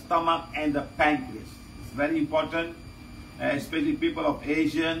with the stomach and the pancreas. It's very important, especially people of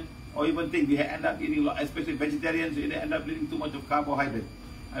Asian or even think we end up eating, especially vegetarians, we end up eating too much of carbohydrate.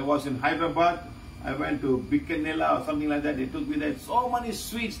 I was in Hyderabad. I went to Bikanela or something like that. They took me there. So many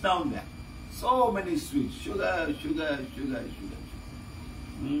sweets down there. So many sweets. Sugar.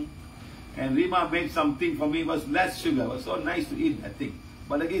 And Rima made something for me. It was less sugar. It was so nice to eat that thing.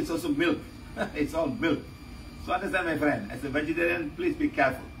 But again, it's also milk. It's all milk. So understand, my friend, as a vegetarian, please be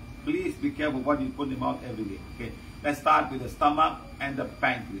careful. Please be careful what you put in your mouth every day. Okay. Let's start with the stomach and the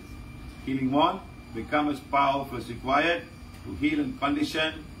pancreas. Healing 1. Become as powerful as required to heal and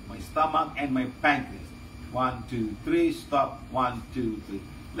condition my stomach and my pancreas. 1, 2, 3. Stop. 1, 2, 3.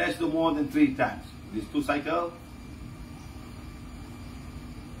 Let's do more than 3 times. These 2 cycles.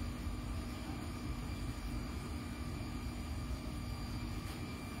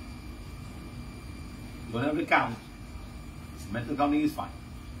 You don't have to count. Mental counting is fine.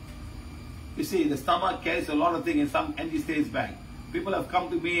 You see, the stomach carries a lot of things, and some energy stays back. People have come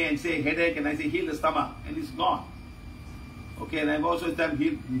to me and say headache, and I say heal the stomach, and it's gone. Okay, and I've also said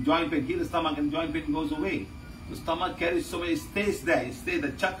heal joint pain, heal the stomach, and joint pain goes away. The stomach carries so many, it stays there. It stays, the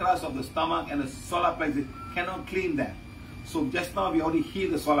chakras of the stomach and the solar plexus cannot clean that. So just now we already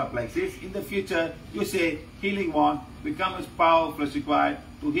healed the solar plexus. In the future, you say healing 1, become as powerful as required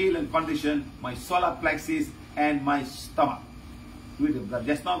to heal and condition my solar plexus and my stomach. Do it.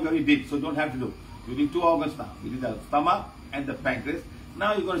 Just now we already did, so don't have to do. We did 2 organs now. We did the stomach and the pancreas.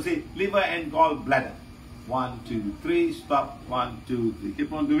 Now you're going to say liver and gallbladder. 1, 2, 3. Stop. 1, 2, 3.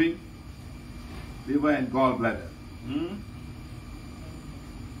 Keep on doing. Liver and gallbladder.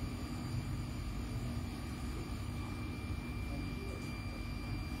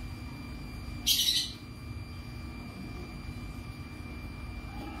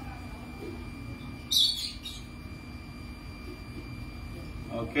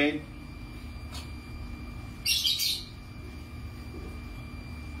 Okay.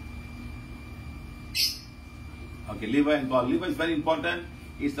 Okay, liver and gall. Liver is very important.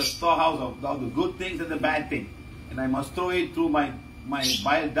 It's the storehouse of all the good things and the bad things. And I must throw it through my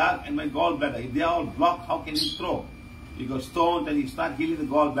bile duct and my gallbladder. If they are all blocked, how can you throw? You go stoned and you start healing the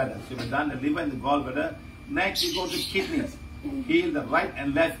gallbladder. So you've done the liver and the gallbladder. Next you go to kidneys. Heal the right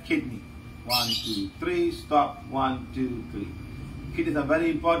and left kidney. 1, 2, 3. Stop. 1, 2, 3. Kidneys are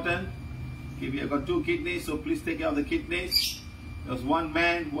very important. Okay, we have got 2 kidneys, so please take care of the kidneys. There was one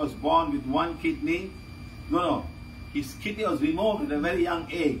man who was born with 1 kidney. No. His kidney was removed at a very young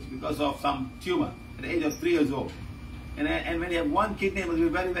age because of some tumor at the age of 3 years old. And when you have 1 kidney, you must be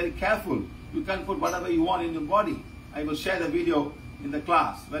very, very careful. You can't put whatever you want in your body. I will share the video in the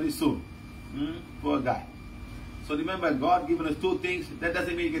class very soon. Poor guy. So remember, God given us two things. That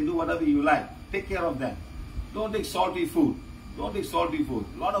doesn't mean you can do whatever you like. Take care of them. Don't take salty food. Don't take salty food.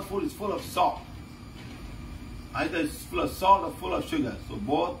 A lot of food is full of salt. Either it's full of salt or full of sugar. So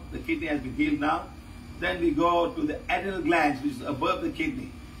both, the kidney has been healed now. Then we go to the adrenal glands, which is above the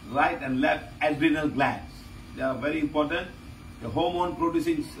kidney. Right and left adrenal glands. They are very important. The hormone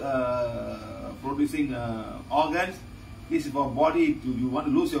producing organs. This is for body. You want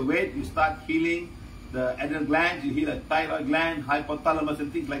to lose your weight, you start healing the adrenal glands. You heal the thyroid gland, hypothalamus,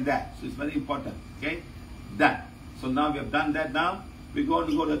 and things like that. So it's very important. Okay, done. So now we have done that. Now we're going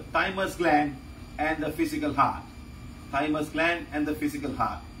to go to the thymus gland and the physical heart. Thymus gland and the physical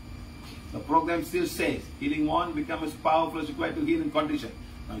heart. The program still says healing one becomes as powerful as required to heal in condition.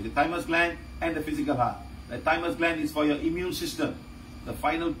 Now the thymus gland and the physical heart. The thymus gland is for your immune system. The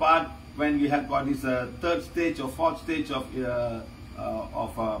final part when you have got this third stage or fourth stage of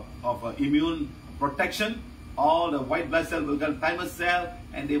immune protection, all the white blood cells will get thymus cell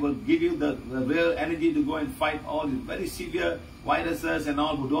and they will give you the real energy to go and fight all these very severe viruses and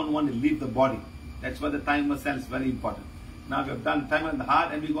all who don't want to leave the body. That's why the thymus cell is very important. Now we have done thymus and the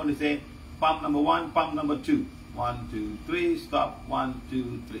heart, and we're going to say pump number 1, pump number 2. 1, 2, 3, stop, 1,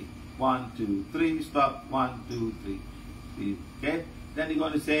 2, 3. 1, 2, 3, stop, 1, 2, 3. Okay? Then you're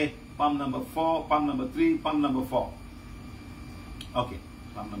going to say pump number 4, pump number 3, pump number 4. Okay.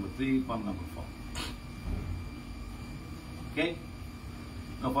 Pump number 3, pump number 4. Okay?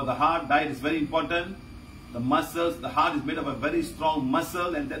 Now for the heart, diet is very important. The muscles, the heart is made of a very strong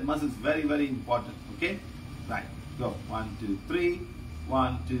muscle, and that muscle is very, very important. Okay? Right. Go. 1, 2, 3.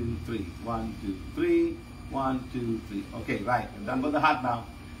 1, 2, 3. 1, 2, 3. 1, 2, 3. Okay, right. We're done with the heart now.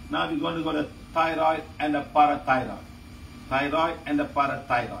 Now we're going to go to thyroid and the parathyroid. Thyroid and the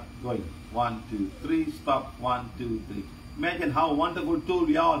parathyroid. Going. 1, 2, 3. Stop. 1, 2, 3. Imagine how wonderful tool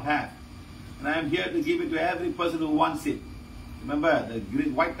we all have. And I am here to give it to every person who wants it. Remember, the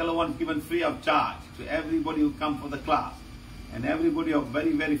green, white color one is given free of charge to everybody who comes for the class. And everybody of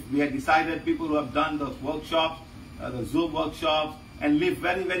we had decided, people who have done those workshops, the Zoom workshops, and live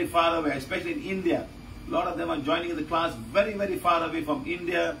very, very far away, especially in India. A lot of them are joining the class very, very far away from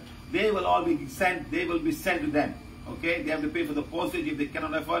India. They will all be sent, they will be sent to them. Okay, they have to pay for the postage. If they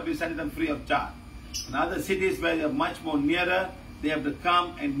cannot afford, we send them free of charge. In other cities where they are much more nearer, they have to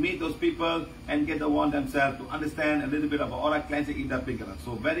come and meet those people and get the one themselves to understand a little bit of aura cleansing in that particular.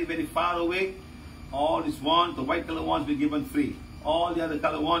 So very, very far away, all these ones, the white color ones, we given free. All the other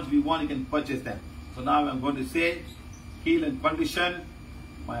color ones, we want, you can purchase them. So now I'm going to say, heal and condition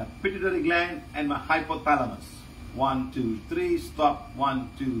my pituitary gland and my hypothalamus. 1, 2, 3, stop. 1,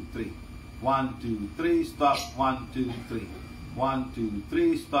 2, 3. 1, 2, 3, stop. 1, 2, 3. 1, 2,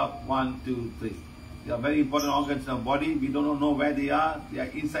 3, stop. 1, 2, 3. They are very important organs in our body. We don't know where they are. They are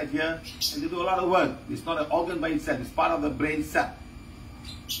inside here. And they do a lot of work. It's not an organ by itself. It's part of the brain cell.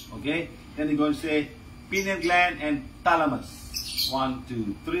 Okay? Then you're going to say pineal gland and thalamus. 1,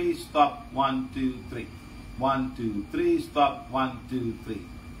 2, 3, stop. 1, 2, 3. 1, 2, 3, stop. 1, 2, 3.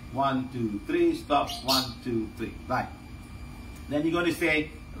 1, 2, 3, stop. 1, 2, 3. Right. Then you're going to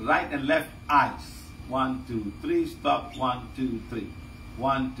say right and left eyes. 1, 2, 3, stop. 1, 2, 3.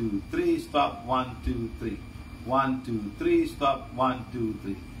 1, 2, 3, stop. 1, 2, 3. 1, 2, 3, stop. 1, 2,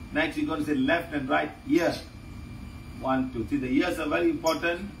 3. Next, you're going to say left and right ear. 1, 2, 3. The ears are very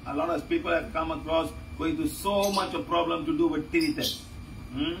important. A lot of people have come across going through so much of problem to do with tinnitus.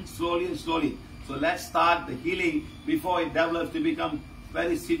 Slowly and slowly. So let's start the healing before it develops to become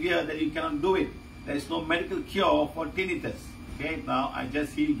very severe that you cannot do it. There is no medical cure for tinnitus. Okay, now I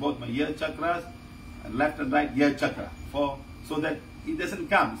just heal both my ear chakras, left and right ear chakra, so that it doesn't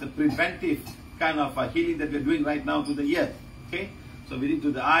come. It's a preventive kind of healing that we're doing right now to the ears. Okay, so we need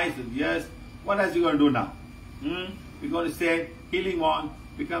to the eyes, the ears. What else are you going to do now? We're going to say healing one,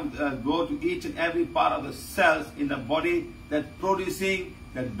 go to each and every part of the cells in the body that's producing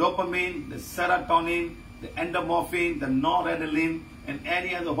the dopamine, the serotonin, the endomorphin, the noradrenaline, and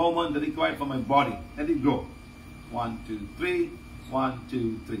any other hormone that is required for my body. Let it go. 1, 2, 3. 1,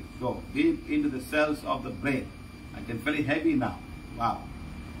 2, 3. Go deep into the cells of the brain. I can feel it heavy now. Wow.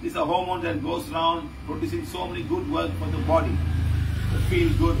 These are hormones that goes around producing so many good work for the body. The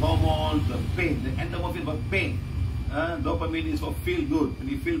feel-good hormones, the pain, the endomorphin for pain. Dopamine is for feel-good. When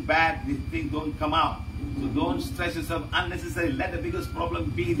you feel bad, these things don't come out. So don't stress yourself unnecessarily. Let the biggest problem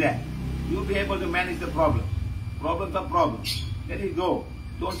be there. You'll be able to manage the problem. Problems are problems. Let it go.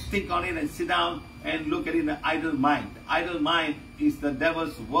 Don't think on it and sit down and look at it in an idle mind. The idle mind is the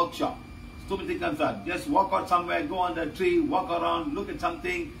devil's workshop. Stupid thing comes out. Just walk out somewhere, go on the tree, walk around, look at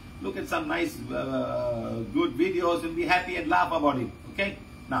something, look at some nice, good videos and be happy and laugh about it. Okay?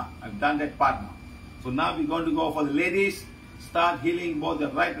 Now, I've done that part now. So now we're going to go for the ladies. Start healing both the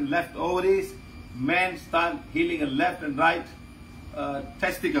right and left ovaries. Men, start healing the left and right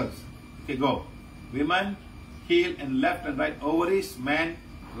testicles. Okay, go. Women, heal and left and right ovaries. Men,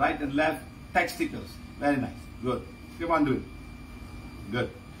 right and left testicles. Very nice. Good. Keep on doing. Good.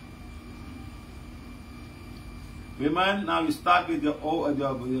 Women, now you start with your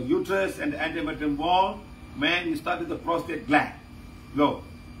uterus and the antemental wall. Men, you start with the prostate gland. Go.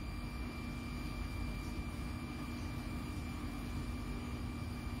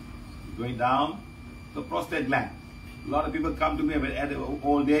 Going down the prostate gland. A lot of people come to me at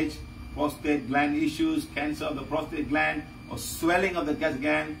old age, prostate gland issues, cancer of the prostate gland, or swelling of the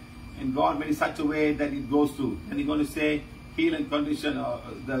gland, and God made it such a way that it goes through. And He's going to say, heal and condition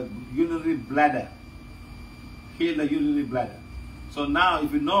the urinary bladder. Heal the urinary bladder. So now,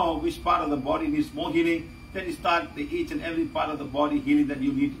 if you know which part of the body needs more healing, then you start each and every part of the body healing that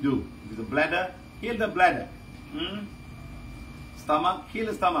you need to do. If it's the bladder, heal the bladder. Stomach, heal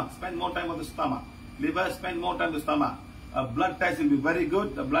the stomach. Spend more time on the stomach. Liver, spend more time on the stomach. A blood test will be very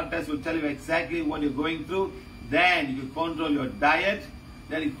good. The blood test will tell you exactly what you're going through. Then you can control your diet.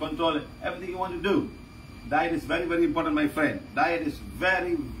 Then you control everything you want to do. Diet is very, very important, my friend. Diet is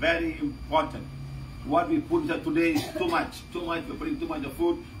very, very important. What we put today is too much. Too much. We're putting too much of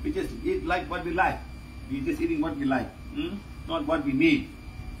food. We just eat like what we like. We're just eating what we like. Not what we need.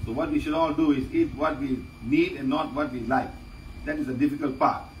 So what we should all do is eat what we need and not what we like. That is the difficult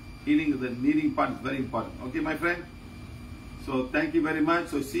part. Healing the needing part is very important. Okay, my friend? So thank you very much.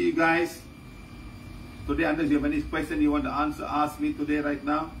 So see you guys today. Unless you have any question you want to answer, ask me today right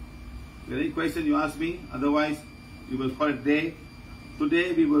now. If you have any question, you ask me. Otherwise, we will call it day.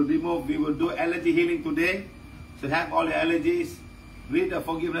 Today we will do allergy healing today. So have all your allergies. Read the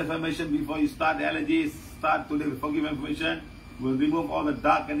forgiveness affirmation before you start the allergies. Start today with forgiveness affirmation. We'll remove all the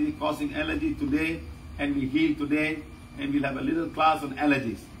dark energy causing allergy today. And we heal today. And we'll have a little class on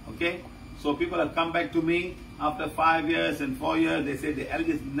allergies. Okay? So people have come back to me after 5 years and 4 years. They say the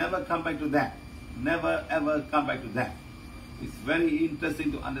allergies never come back to that. Never ever come back to that. It's very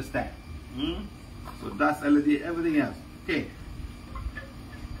interesting to understand. So dust allergy, everything else. Okay.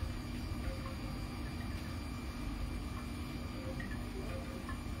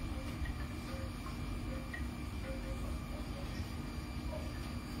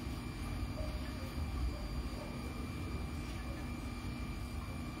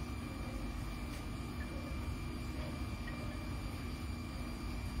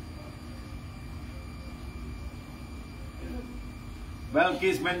 Well,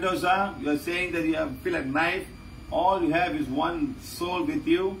 Keith Mendoza, you are saying that you feel like knife. All you have is one soul with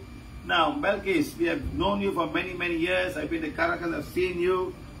you. Now, Belkis, we have known you for many, many years. I've been to Caracas, I've seen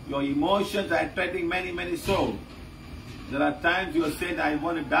you. Your emotions are attracting many, many souls. There are times you are saying, I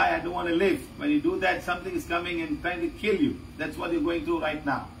want to die, I don't want to live. When you do that, something is coming and trying to kill you. That's what you're going through right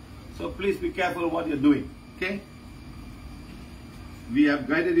now. So please be careful what you're doing. Okay? We have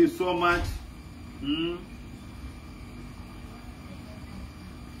guided you so much.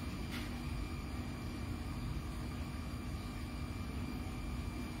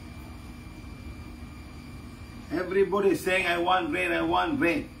 Everybody is saying, I want rain, I want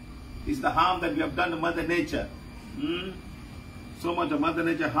rain. It's the harm that we have done to Mother Nature. So much of Mother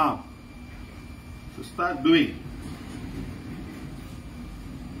Nature harm. So start doing.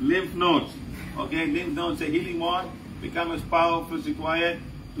 Lymph nodes. Okay, lymph nodes, a healing wand. Become as powerful as required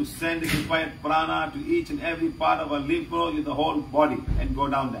to send the required prana to each and every part of our lymph node in the whole body and go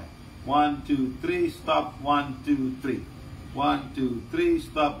down there. 1, 2, 3, stop. 1, 2, 3. 1, 2, 3,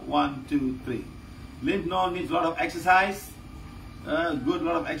 stop. 1, 2, 3. Lymph node needs a lot of exercise, good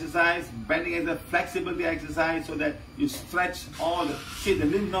lot of exercise. Bending is a flexibility exercise so that you stretch all the, see the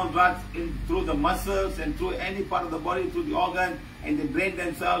lymph node runs in through the muscles and through any part of the body, through the organ, and they drain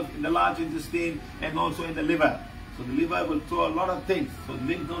themselves in the large intestine and also in the liver. So the liver will throw a lot of things. So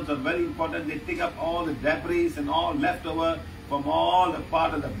lymph nodes are very important. They take up all the debris and all leftover from all the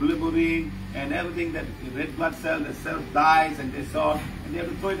part of the bilirubin and everything that red blood cell, the cell dies and they sort, and they have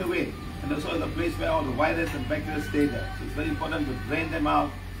to throw it away. And also the place where all the virus and bacteria stay there. So it's very important to drain them out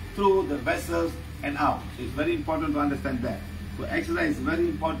through the vessels and out. So it's very important to understand that. So exercise is very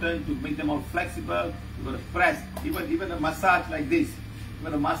important to make them more flexible. You've got to press. Even a massage like this.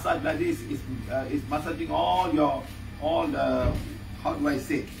 Even a massage like this is massaging all the, how do I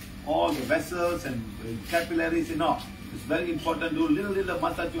say, all the vessels and capillaries and all. It's very important to do little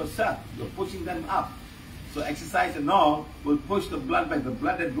massage yourself. You're pushing them up. So exercise and all will push the blood back. The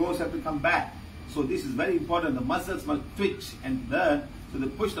blood that goes have to come back. So this is very important. The muscles must twitch and learn. So they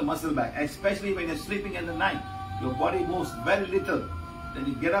push the muscle back. Especially when you're sleeping in the night. Your body moves very little. Then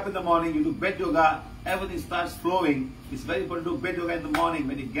you get up in the morning, you do bed yoga, everything starts flowing. It's very important to do bed yoga in the morning.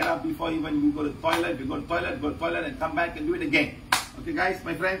 When you get up, before even you go to the toilet, you go to the toilet and come back and do it again. Okay guys,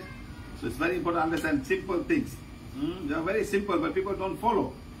 my friends? So it's very important to understand simple things. They are very simple, but people don't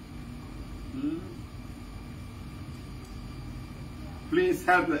follow. Please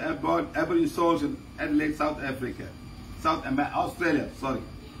help the Aboriginal souls in Adelaide, South Africa. Australia, sorry.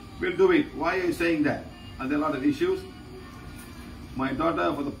 We'll do it. Why are you saying that? Are there a lot of issues? My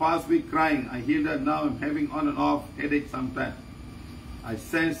daughter for the past week crying. I healed her. Now I'm having on and off headache sometimes. I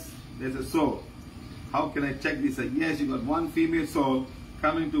sense there's a soul. How can I check this? Yes, you got one female soul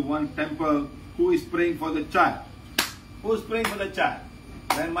coming to one temple who is praying for the child. Who's praying for the child?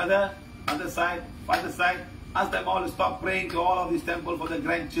 Grandmother, other side, father side. Ask them all to stop praying to all of these temples for the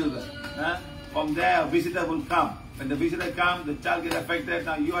grandchildren. From there, a visitor will come. When the visitor comes, the child gets affected.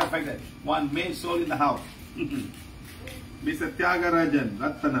 Now you are affected. One male soul in the house. Mr. Tyagarajan,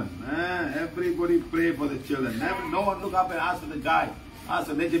 Rattanam. Everybody pray for the children. No one look up and ask for the guy. Ask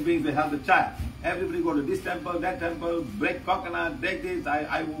the nature beings to help the child. Everybody go to this temple, that temple, break coconut, break this.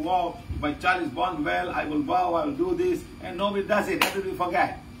 I will vow. If my child is born well, I will vow, I will do this. And nobody does it. Everybody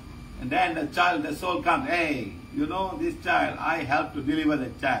forget. And then the child, the soul comes. Hey, you know this child, I help to deliver the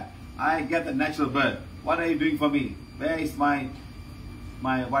child. I get the natural birth. What are you doing for me? Where is my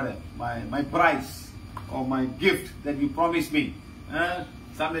prize or my gift that you promised me?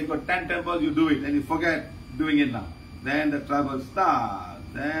 Somebody got 10 temples, you do it, and you forget doing it now. Then the trouble starts.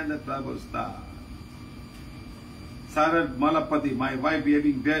 Sarat Malapati, my wife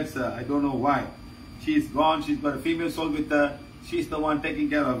behaving dead, sir. I don't know why. She's gone. She's got a female soul with her. She's the one taking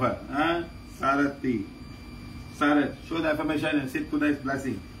care of her. Sarati. Sarat, show the affirmation and sit today's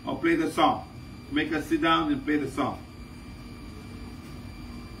blessing. Or play the song. Make her sit down and play the song.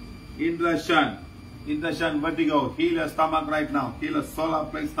 Indrashan, vertigo. Heal your stomach right now. Heal a solar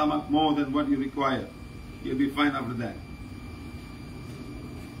plexus stomach more than what you require. You'll be fine after that.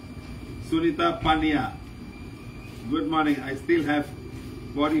 Sunita Pania. Good morning. I still have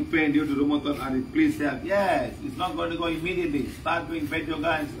body pain due to rheumatoid arthritis. Please help. Yes, it's not going to go immediately. Start doing bed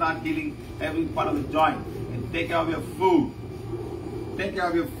yoga and start healing every part of the joint. And take care of your food. Take care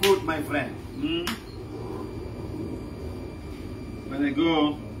of your food, my friend. When I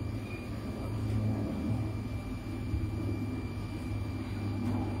go,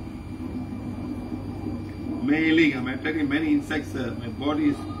 mailing, I'm attacking many insects. My body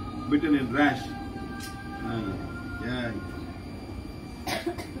is bitten and rash. Yeah.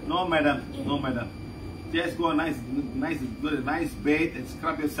 No, madam. No, madam. Just go a nice bathe and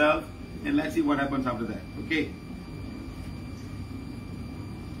scrub yourself, and let's see what happens after that. Okay.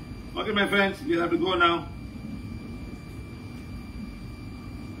 Okay, my friends, we'll have to go now.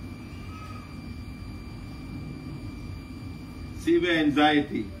 Severe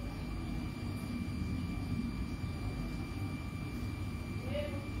anxiety.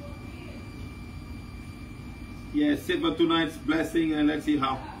 Yes, sit for tonight's blessing and let's see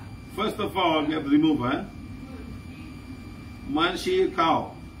how. First of all, we have to remove her. Manshir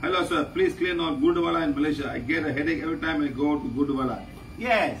cow. Hello, sir. Please clean out Gurdwala in Malaysia. I get a headache every time I go to Gurdwala.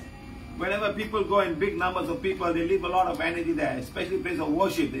 Yes. Whenever people go in big numbers of people, they leave a lot of energy there, especially place of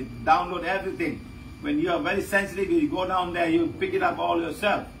worship. They download everything. When you are very sensitive, you go down there, you pick it up all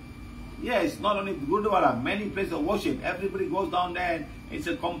yourself. Yes, not only Gurdwara, many places of worship. Everybody goes down there and it's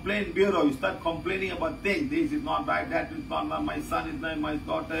a complaint bureau. You start complaining about things. This is not right, that is not right, my son is not, my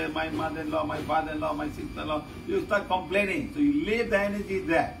daughter, my mother-in-law, my father-in-law, my sister-in-law. You start complaining. So you leave the energy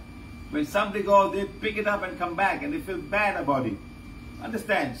there. When somebody goes, they pick it up and come back and they feel bad about it.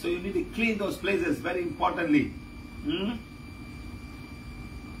 Understand? So you need to clean those places very importantly.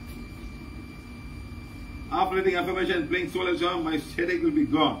 After reading affirmation and playing solar song, my headache will be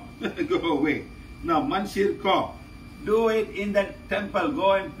gone. Go away. Now, Manshir Kaur. Do it in that temple.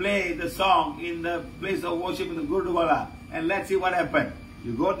 Go and play the song in the place of worship in the Gurdwara. And let's see what happens.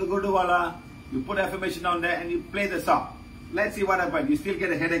 You go to the Gurdwara, you put affirmation on there and you play the song. Let's see what happens. You still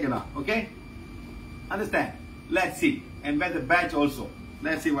get a headache enough. Okay? Understand? Let's see. And wear the badge also.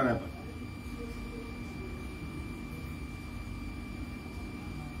 Let's see what happens.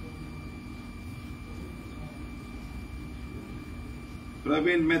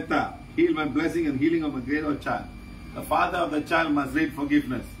 Praveen Mehta, heal my blessing and healing of my great-old child. The father of the child must read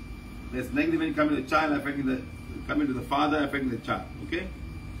forgiveness. There's negative energy coming to the child, coming to the father, affecting the child. Okay?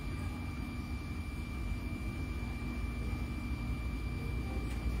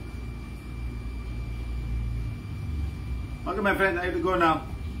 Okay, my friends, I have to go now.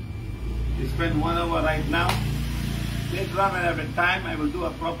 We spend 1 hour right now. Later on, when I have time, I will do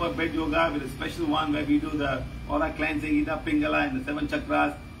a proper bed yoga with a special one where we do the aura cleansing, Ida Pingala, and the 7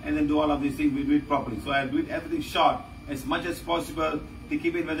 chakras. and then do all of these things. We do it properly. So I do it everything short as much as possible to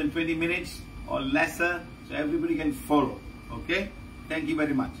keep it within 20 minutes or lesser, so everybody can follow. Okay? Thank you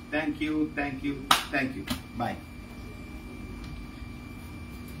very much. Thank you, thank you, thank you. Bye.